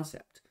the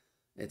concept.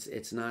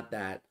 It's not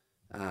that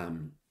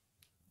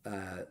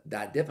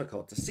that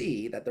difficult to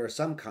see that there are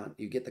some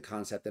you get the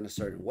concept in a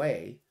certain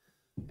way,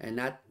 and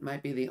that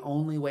might be the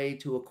only way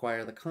to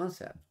acquire the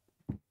concept.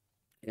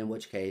 In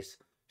which case,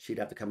 she'd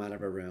have to come out of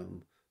her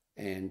room,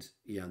 and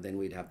then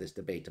we'd have this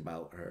debate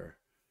about her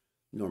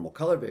normal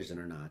color vision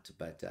or not.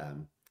 But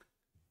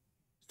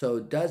so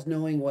does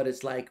knowing what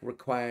it's like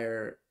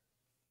require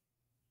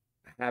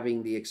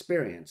having the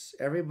experience?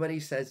 Everybody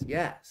says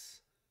yes.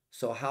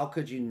 So how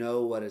could you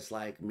know what it's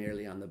like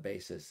merely on the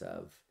basis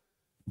of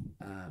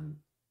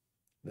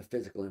the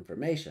physical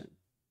information?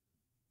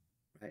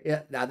 Right?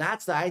 Yeah, now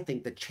that's, I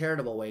think, the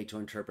charitable way to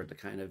interpret the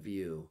kind of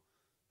view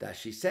that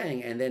she's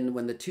saying. And then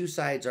when the two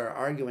sides are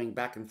arguing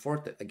back and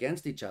forth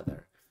against each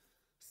other,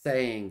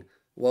 saying,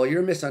 well,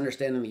 you're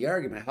misunderstanding the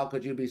argument. How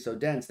could you be so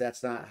dense?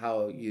 That's not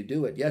how you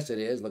do it. Yes, it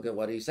is. Look at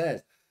what he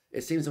says.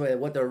 It seems the way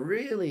what they're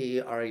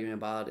really arguing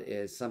about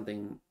is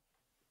something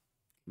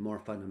more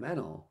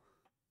fundamental,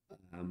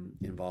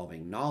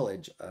 involving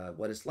knowledge of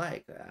what it's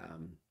like.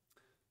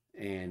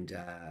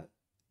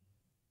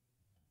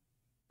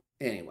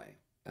 Anyway,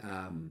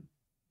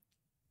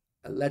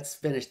 let's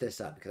finish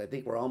this up because I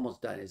think we're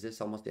almost done. Is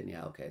this almost in?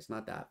 Yeah, okay. It's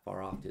not that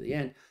far off to the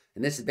end.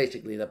 And this is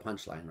basically the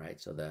punchline, right?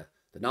 So the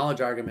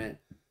knowledge argument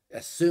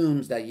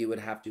assumes that you would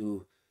have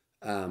to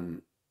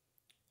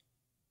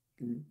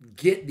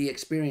get the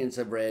experience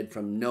of red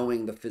from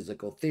knowing the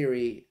physical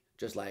theory,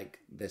 just like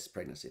this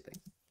pregnancy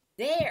thing.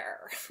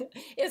 There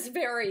is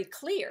very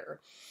clear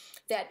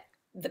that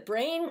the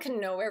brain can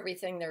know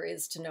everything there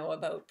is to know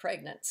about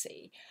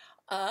pregnancy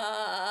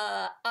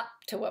up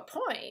to a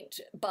point,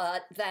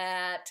 but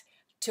that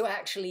to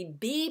actually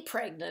be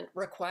pregnant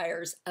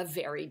requires a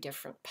very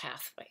different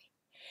pathway.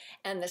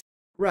 And the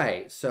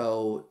Right.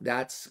 So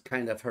that's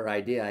kind of her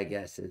idea, I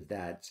guess, is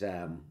that,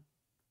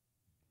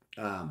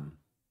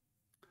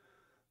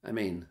 I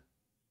mean,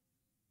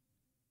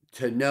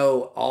 to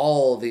know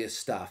all this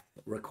stuff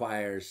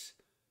requires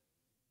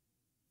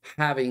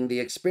having the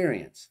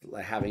experience,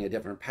 like having a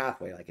different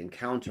pathway, like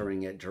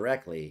encountering it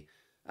directly.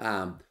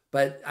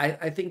 But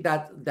I think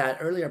that that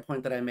earlier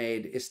point that I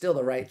made is still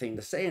the right thing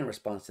to say in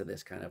response to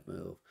this kind of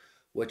move,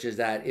 which is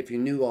that if you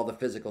knew all the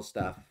physical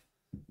stuff,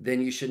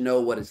 then you should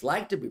know what it's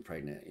like to be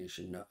pregnant. You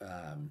should know.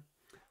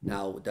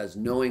 Now, does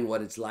knowing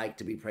what it's like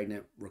to be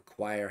pregnant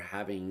require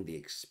having the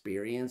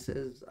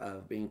experiences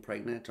of being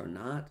pregnant or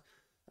not?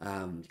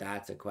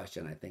 That's a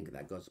question I think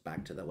that goes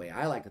back to the way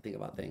I like to think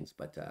about things.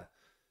 But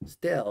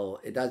still,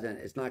 it doesn't.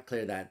 It's not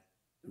clear that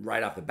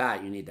right off the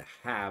bat you need to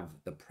have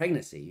the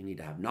pregnancy. You need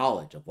to have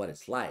knowledge of what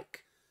it's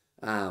like,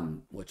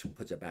 which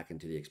puts it back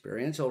into the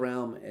experiential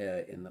realm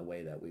in the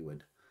way that we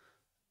would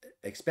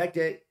expect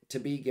it to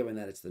be, given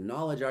that it's the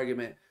knowledge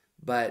argument.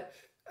 But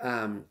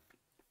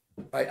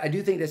I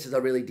do think this is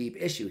a really deep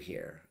issue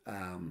here.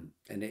 And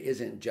it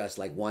isn't just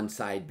like one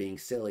side being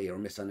silly or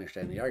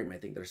misunderstanding the argument. I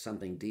think there's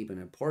something deep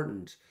and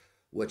important,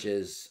 which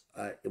is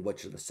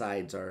which the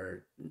sides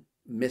are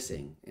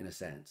missing in a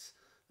sense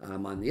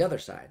on the other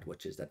side,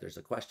 which is that there's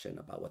a question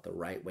about what the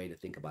right way to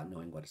think about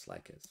knowing what it's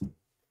like is.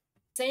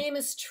 Same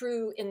is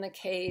true in the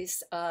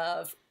case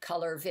of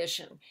color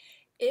vision.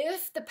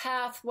 If the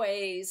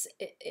pathways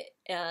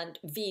and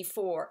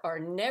V4 are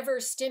never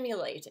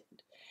stimulated,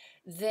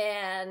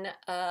 then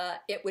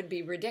it would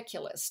be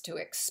ridiculous to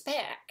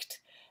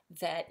expect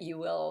that you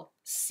will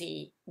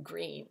see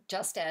green.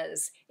 Just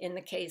as in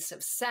the case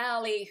of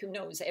Sally, who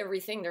knows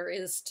everything there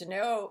is to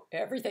know,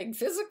 everything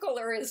physical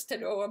there is to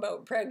know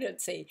about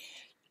pregnancy,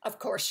 of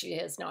course she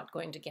is not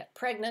going to get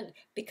pregnant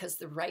because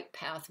the right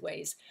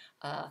pathways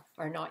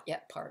are not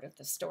yet part of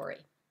the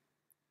story.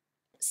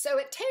 So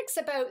it takes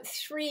about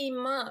 3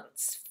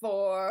 months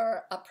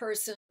for a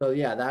person. So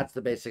yeah, that's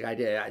the basic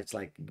idea. It's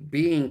like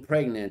being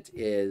pregnant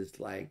is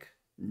like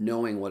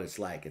knowing what it's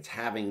like. It's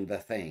having the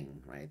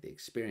thing, right? The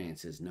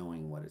experience is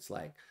knowing what it's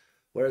like.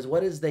 Whereas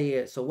what is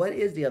the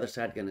other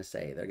side going to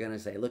say? They're going to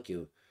say, look,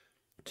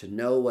 to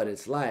know what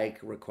it's like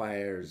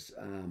requires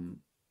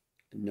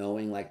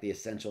knowing like the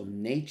essential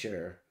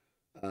nature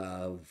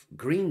of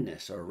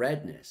greenness or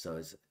redness. So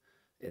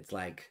it's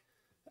like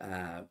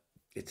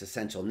its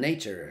essential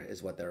nature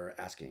is what they're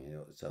asking.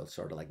 So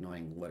sort of like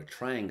knowing what a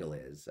triangle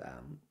is.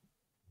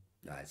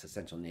 Its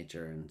essential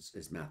nature and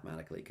is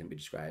mathematically can be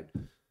described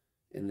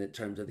in the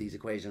terms of these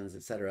equations,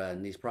 etc.,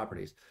 and these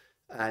properties.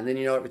 And then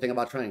you know everything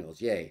about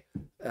triangles. Yay.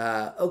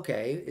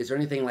 Okay. Is there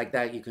anything like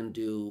that you can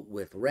do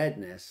with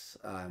redness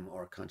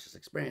or conscious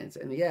experience?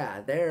 And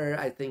yeah, there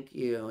I think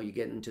you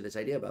get into this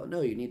idea about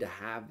no, you need to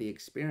have the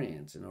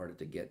experience in order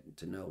to get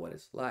to know what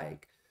it's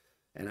like.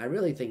 And I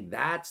really think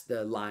that's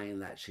the line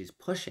that she's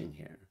pushing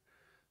here.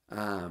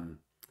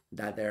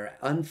 That they're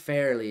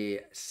unfairly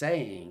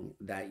saying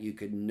that you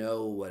could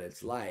know what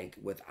it's like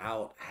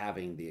without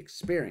having the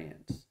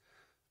experience.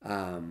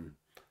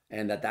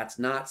 And that's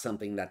not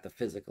something that the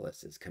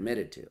physicalist is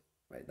committed to,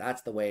 right?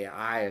 That's the way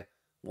I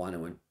want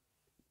to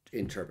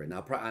interpret.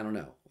 Now, I don't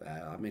know.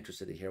 I'm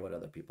interested to hear what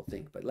other people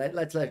think, but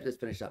let's just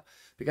finish up.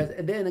 Because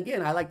and then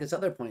again, I like this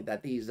other point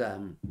that these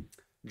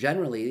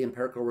generally the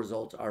empirical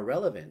results are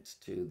relevant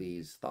to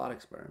these thought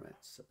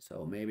experiments.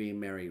 So maybe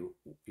Mary,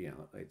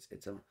 it's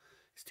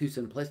too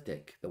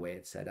simplistic the way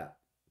it's set up.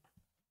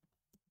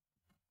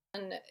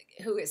 And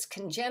who is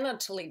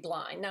congenitally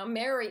blind. Now,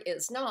 Mary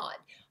is not,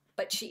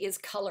 but she is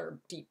color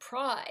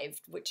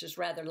deprived, which is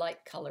rather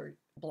like color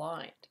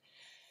blind.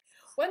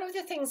 One of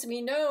the things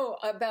we know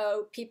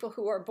about people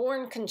who are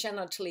born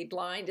congenitally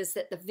blind is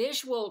that the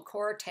visual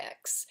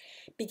cortex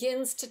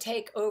begins to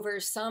take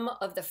over some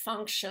of the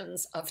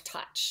functions of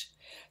touch.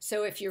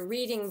 So if you're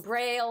reading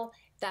Braille,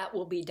 that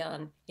will be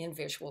done in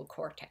visual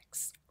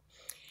cortex.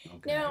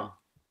 Okay. Now,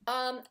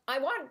 I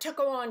want to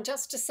go on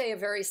just to say a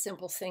very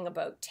simple thing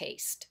about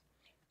taste.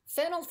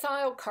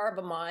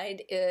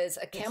 Phenylthiocarbamide is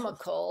a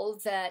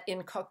chemical that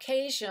in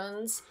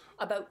Caucasians,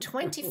 about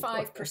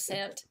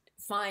 25%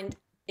 find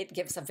it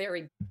gives a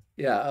very...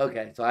 Yeah,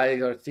 okay. So I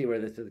go see where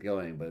this is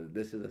going, but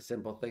this is a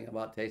simple thing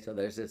about taste. So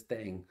there's this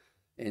thing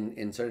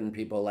in certain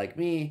people like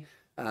me.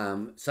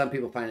 Some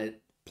people find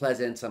it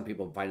pleasant, some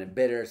people find it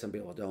bitter, some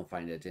people don't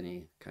find it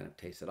any kind of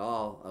taste at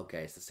all.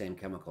 Okay, it's the same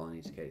chemical in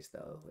each case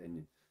though.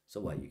 And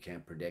so what, you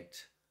can't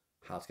predict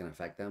how it's going to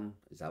affect them?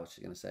 Is that what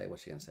she's going to say?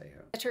 What's she going to say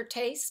here? Bitter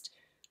taste.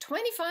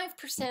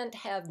 25%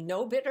 have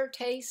no bitter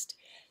taste.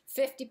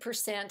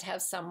 50%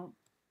 have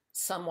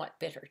somewhat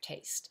bitter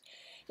taste.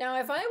 Now,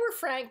 if I were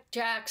Frank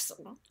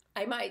Jackson,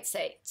 I might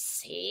say,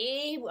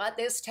 see, what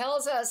this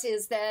tells us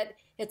is that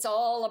it's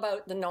all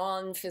about the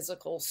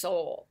non-physical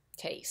soul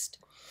taste.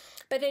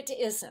 But it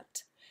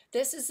isn't.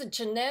 This is a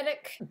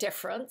genetic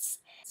difference,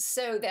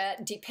 so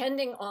that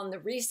depending on the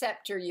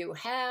receptor you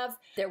have,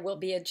 there will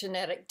be a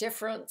genetic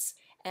difference,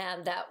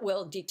 and that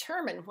will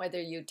determine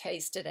whether you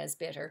taste it as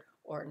bitter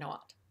or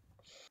not.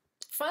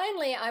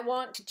 Finally, I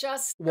want to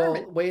just...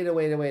 Well, wait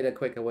a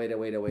quick.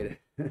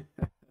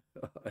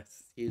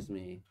 Excuse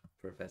me,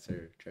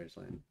 Professor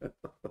Churchland.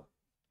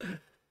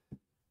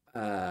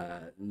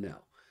 No.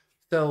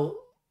 So,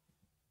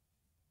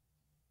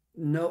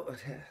 no.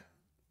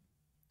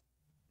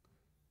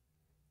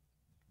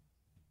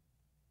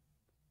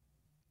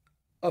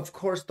 of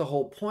course, the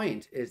whole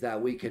point is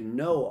that we can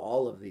know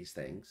all of these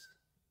things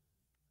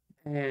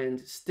and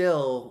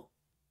still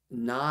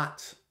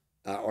not,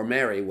 or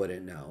Mary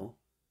wouldn't know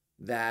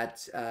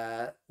that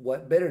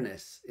what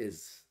bitterness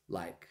is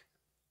like,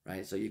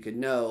 right? So you could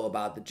know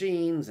about the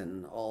genes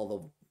and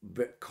all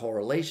the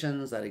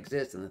correlations that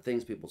exist and the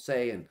things people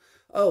say, and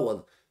oh,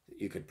 well,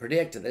 you could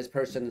predict this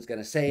person is going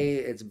to say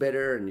it's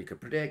bitter, and you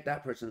could predict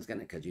that person is going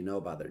to, because you know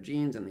about their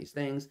genes and these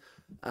things.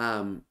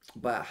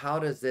 But how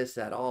does this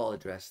at all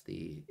address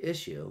the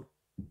issue?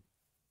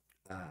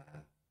 I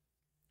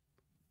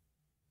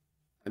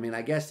mean,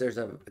 I guess there's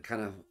a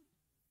kind of,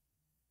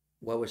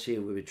 what was she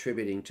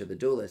attributing to the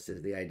dualist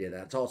is the idea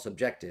that it's all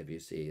subjective, you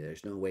see.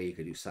 There's no way you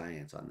could do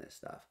science on this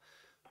stuff.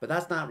 But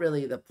that's not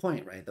really the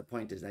point, right? The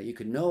point is that you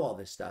could know all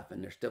this stuff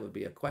and there still would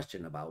be a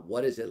question about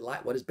what is it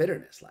like? What is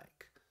bitterness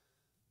like?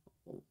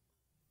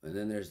 And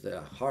then there's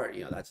the heart,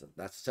 you know, that's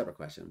a separate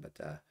question. But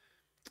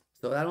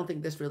so I don't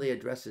think this really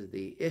addresses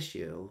the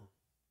issue.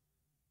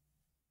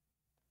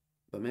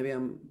 But maybe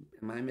am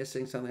I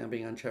missing something? I'm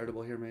being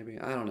uncharitable here, maybe?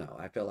 I don't know.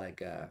 I feel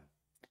like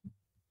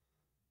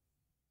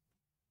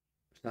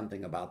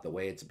something about the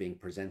way it's being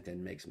presented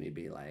makes me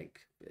be like,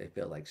 I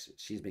feel like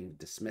she's being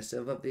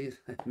dismissive of these.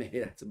 Maybe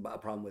that's a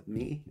problem with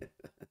me.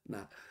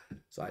 Not,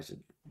 so I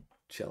should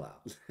chill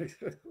out.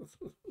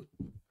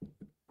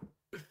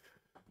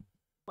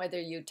 Whether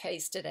you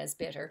taste it as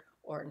bitter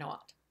or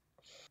not.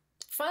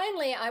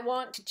 Finally, I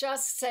want to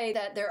just say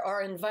that there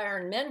are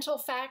environmental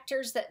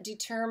factors that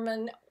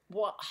determine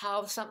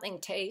how something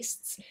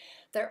tastes.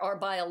 There are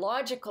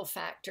biological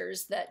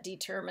factors that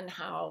determine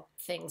how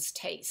things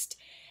taste.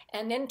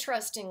 And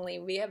interestingly,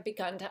 we have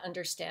begun to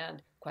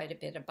understand quite a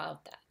bit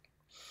about that.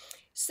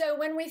 So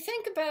when we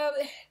think about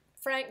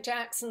Frank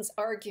Jackson's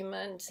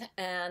argument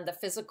and the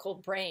physical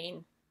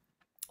brain,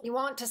 you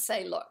want to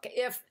say, look,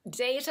 if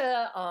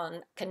data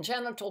on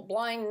congenital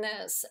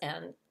blindness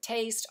and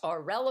taste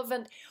are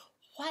relevant,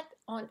 what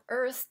on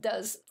earth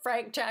does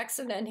Frank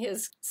Jackson and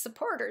his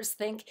supporters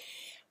think?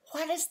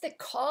 What is the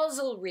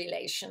causal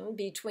relation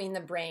between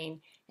the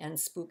brain and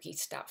spooky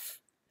stuff?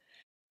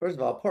 First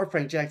of all, poor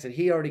Frank Jackson,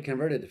 he already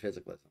converted to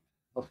physicalism.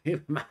 I'll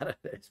leave him out of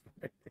this.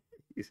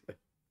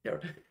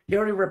 He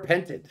already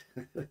repented.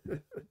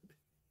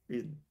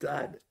 He's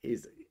done.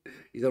 He's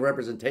a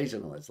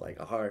representationalist, like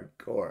a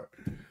hardcore.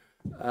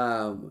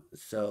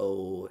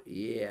 So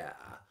yeah.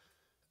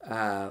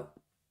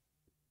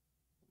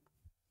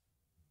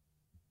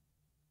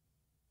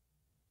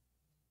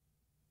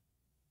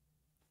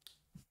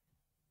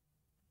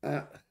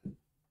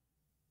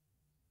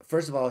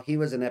 First of all, he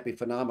was an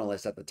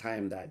epiphenomenalist at the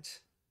time that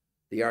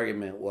the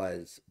argument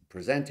was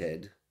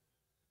presented.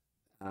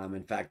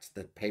 In fact,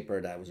 the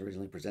paper that was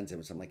originally presented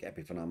was something like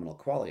epiphenomenal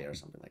qualia or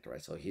something like that,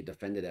 right? So he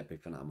defended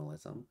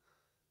epiphenomenalism.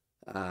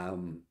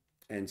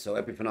 And so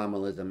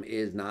epiphenomenalism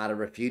is not a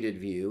refuted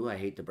view. I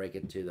hate to break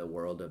it to the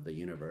world of the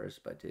universe,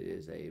 but it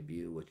is a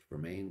view which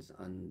remains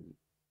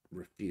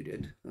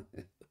unrefuted.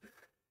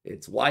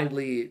 It's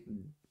widely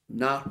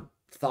not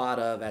thought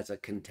of as a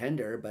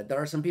contender, but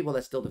there are some people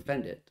that still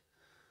defend it.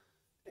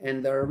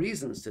 And there are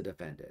reasons to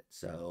defend it.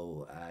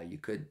 So you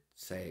could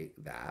say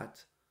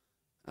that.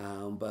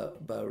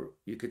 But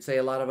you could say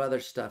a lot of other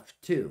stuff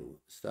too.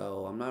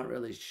 So I'm not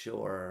really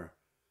sure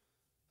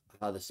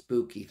how the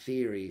spooky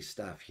theory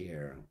stuff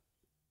here,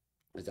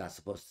 is that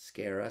supposed to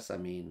scare us? I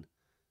mean,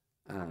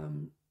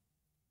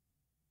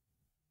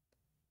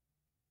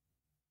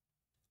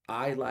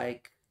 I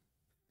like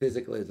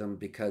physicalism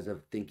because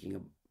of thinking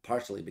of,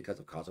 partially because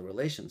of causal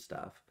relation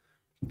stuff.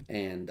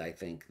 And I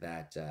think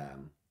that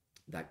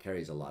that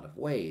carries a lot of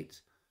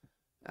weight.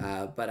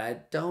 But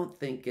I don't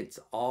think it's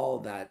all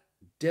that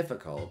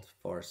difficult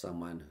for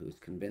someone who's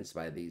convinced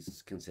by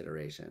these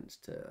considerations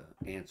to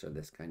answer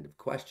this kind of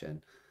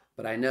question.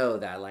 But I know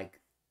that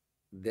like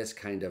this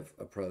kind of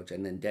approach,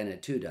 and then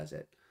Dennett too does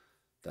it,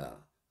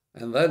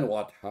 and then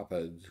what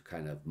happened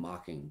kind of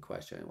mocking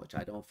question, which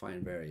I don't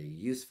find very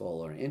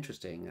useful or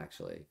interesting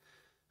actually,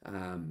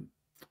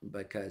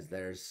 because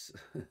there's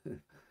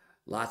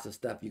lots of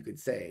stuff you could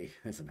say,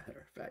 as a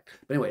matter of fact.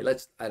 But anyway,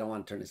 I don't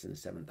want to turn this into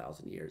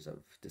 7,000 years of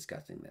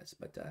discussing this,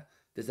 but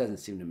this doesn't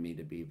seem to me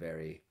to be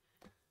very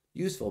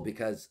useful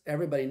because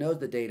everybody knows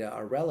the data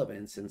are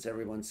relevant since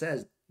everyone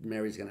says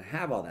Mary's going to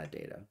have all that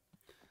data.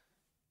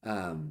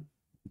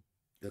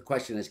 The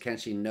question is, can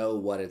she know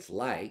what it's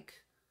like?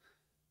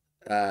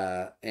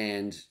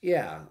 And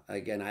yeah,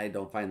 again, I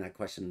don't find that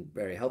question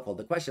very helpful.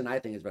 The question I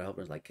think is very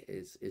helpful is like,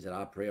 is it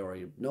a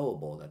priori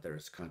knowable that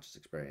there's conscious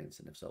experience?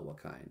 And if so, what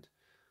kind?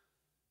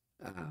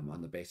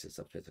 On the basis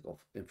of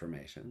physical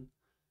information.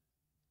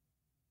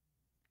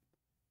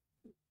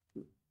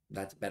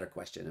 That's a better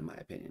question in my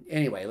opinion.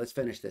 Anyway, let's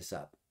finish this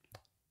up.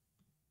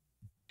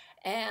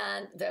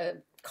 And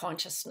the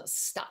consciousness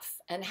stuff.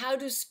 And how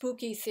do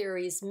spooky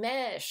theories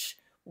mesh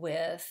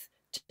with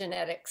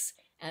genetics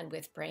and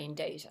with brain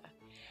data?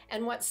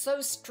 And what's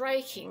so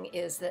striking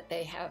is that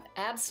they have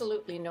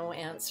absolutely no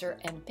answer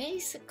and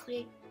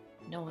basically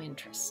no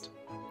interest.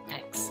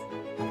 Thanks.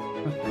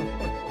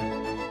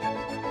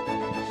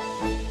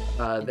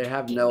 They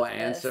have no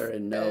introduce answer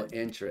and no the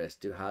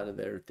interest to how do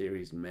their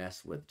theories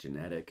mess with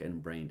genetic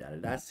and brain data.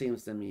 That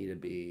seems to me to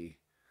be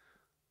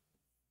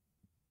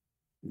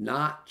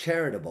not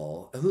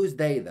charitable. Who's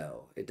they,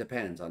 though? It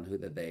depends on who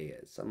the they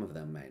is. Some of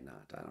them may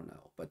not. I don't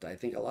know. But I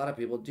think a lot of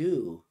people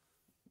do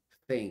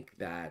think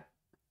that.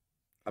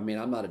 I mean,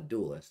 I'm not a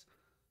dualist.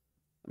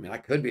 I mean, I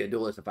could be a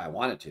dualist if I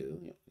wanted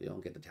to. You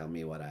don't get to tell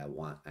me what I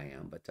want I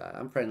am, but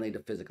I'm friendly to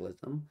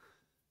physicalism.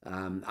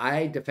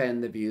 I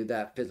defend the view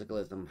that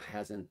physicalism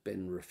hasn't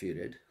been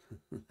refuted.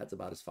 That's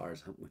about as far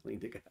as I'm willing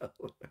to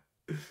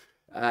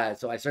go.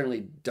 So I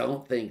certainly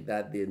don't think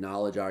that the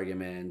knowledge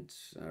argument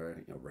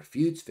or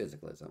refutes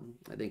physicalism.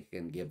 I think it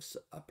can give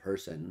a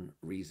person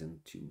reason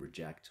to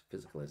reject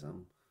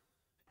physicalism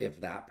if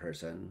that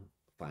person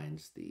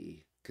finds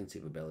the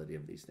conceivability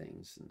of these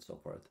things and so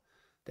forth.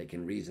 They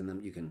can reason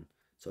them. You can,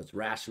 so it's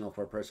rational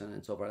for a person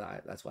and so forth.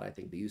 That's what I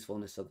think the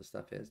usefulness of the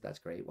stuff is. That's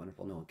great,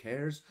 wonderful. No one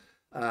cares.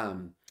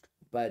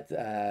 But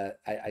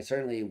I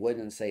certainly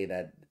wouldn't say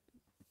that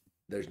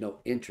there's no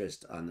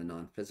interest on the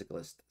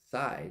non-physicalist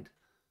side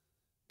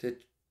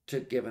to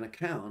give an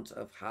account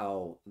of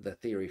how the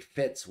theory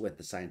fits with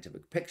the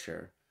scientific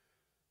picture.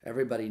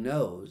 Everybody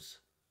knows,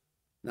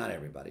 not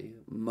everybody,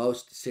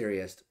 most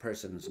serious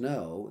persons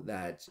know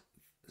that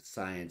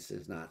science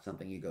is not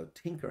something you go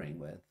tinkering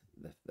with.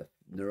 The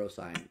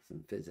neuroscience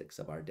and physics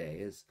of our day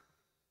is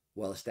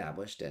well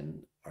established,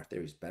 and our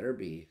theories better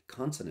be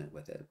consonant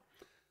with it.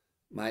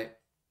 My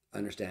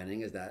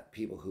understanding is that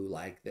people who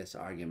like this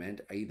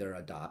argument either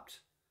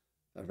adopt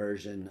a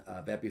version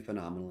of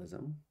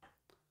epiphenomenalism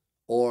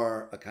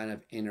or a kind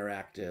of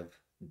interactive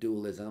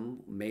dualism,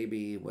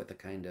 maybe with a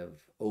kind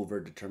of over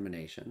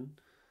determination.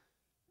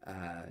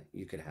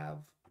 You could have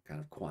kind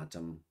of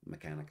quantum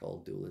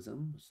mechanical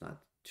dualism. It's not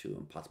too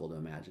impossible to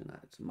imagine.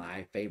 It's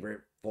my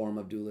favorite form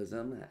of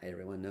dualism.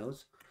 Everyone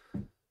knows.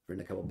 I've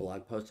written a couple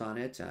blog posts on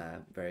it.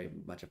 Very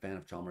much a fan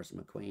of Chalmers and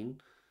McQueen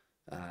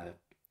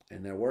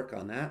and their work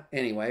on that.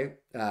 Anyway,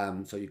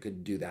 so you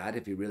could do that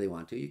if you really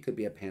want to. You could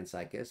be a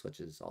panpsychist, which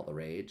is all the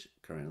rage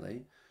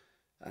currently.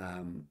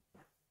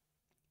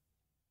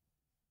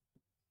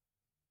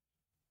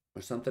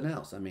 Or something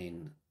else. I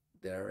mean,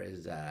 there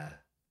is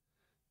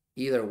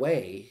either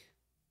way,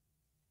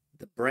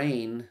 the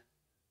brain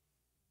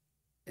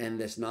and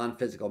this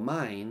non-physical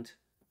mind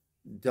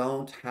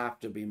don't have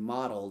to be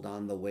modeled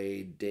on the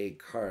way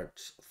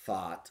Descartes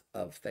thought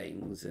of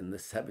things in the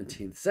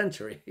 17th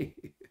century,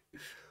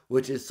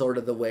 which is sort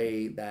of the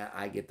way that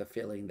I get the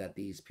feeling that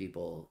these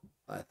people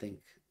think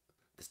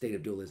the state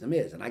of dualism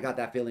is. And I got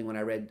that feeling when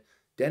I read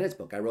Dennett's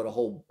book. I wrote a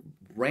whole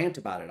rant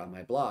about it on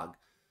my blog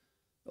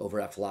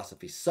over at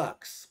Philosophy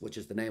Sucks, which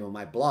is the name of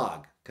my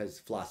blog, because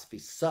philosophy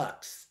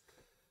sucks.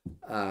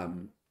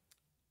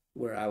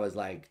 Where I was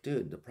like,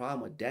 dude, the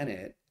problem with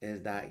Dennett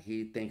is that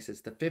he thinks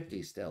it's the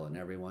 50s still, and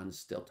everyone's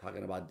still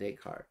talking about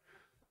Descartes,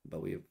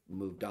 but we've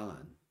moved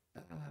on.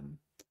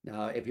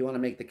 Now, if you want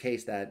to make the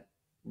case that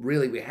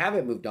really we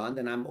haven't moved on,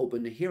 then I'm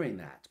open to hearing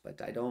that.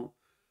 But I don't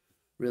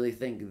really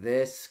think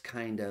this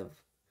kind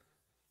of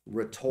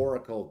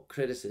rhetorical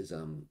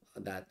criticism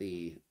that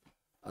the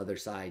other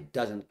side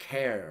doesn't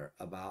care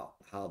about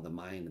how the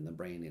mind and the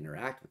brain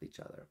interact with each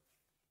other.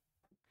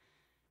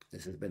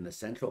 This has been the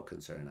central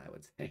concern, I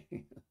would say.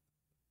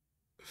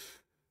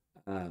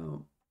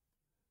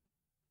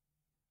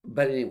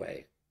 But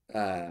anyway,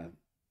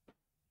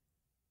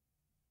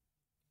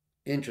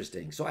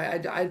 interesting. So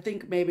I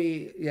think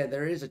maybe, yeah,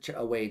 there is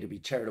a way to be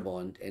charitable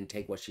and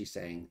take what she's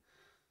saying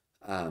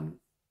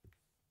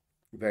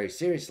very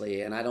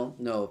seriously. And I don't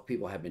know if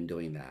people have been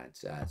doing that.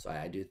 So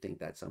I do think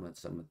that some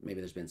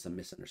maybe there's been some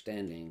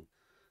misunderstanding,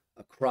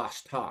 a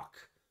cross talk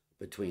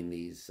between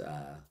these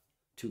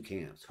two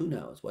camps. Who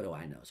knows? What do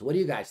I know? So what do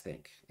you guys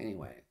think?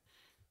 Anyway.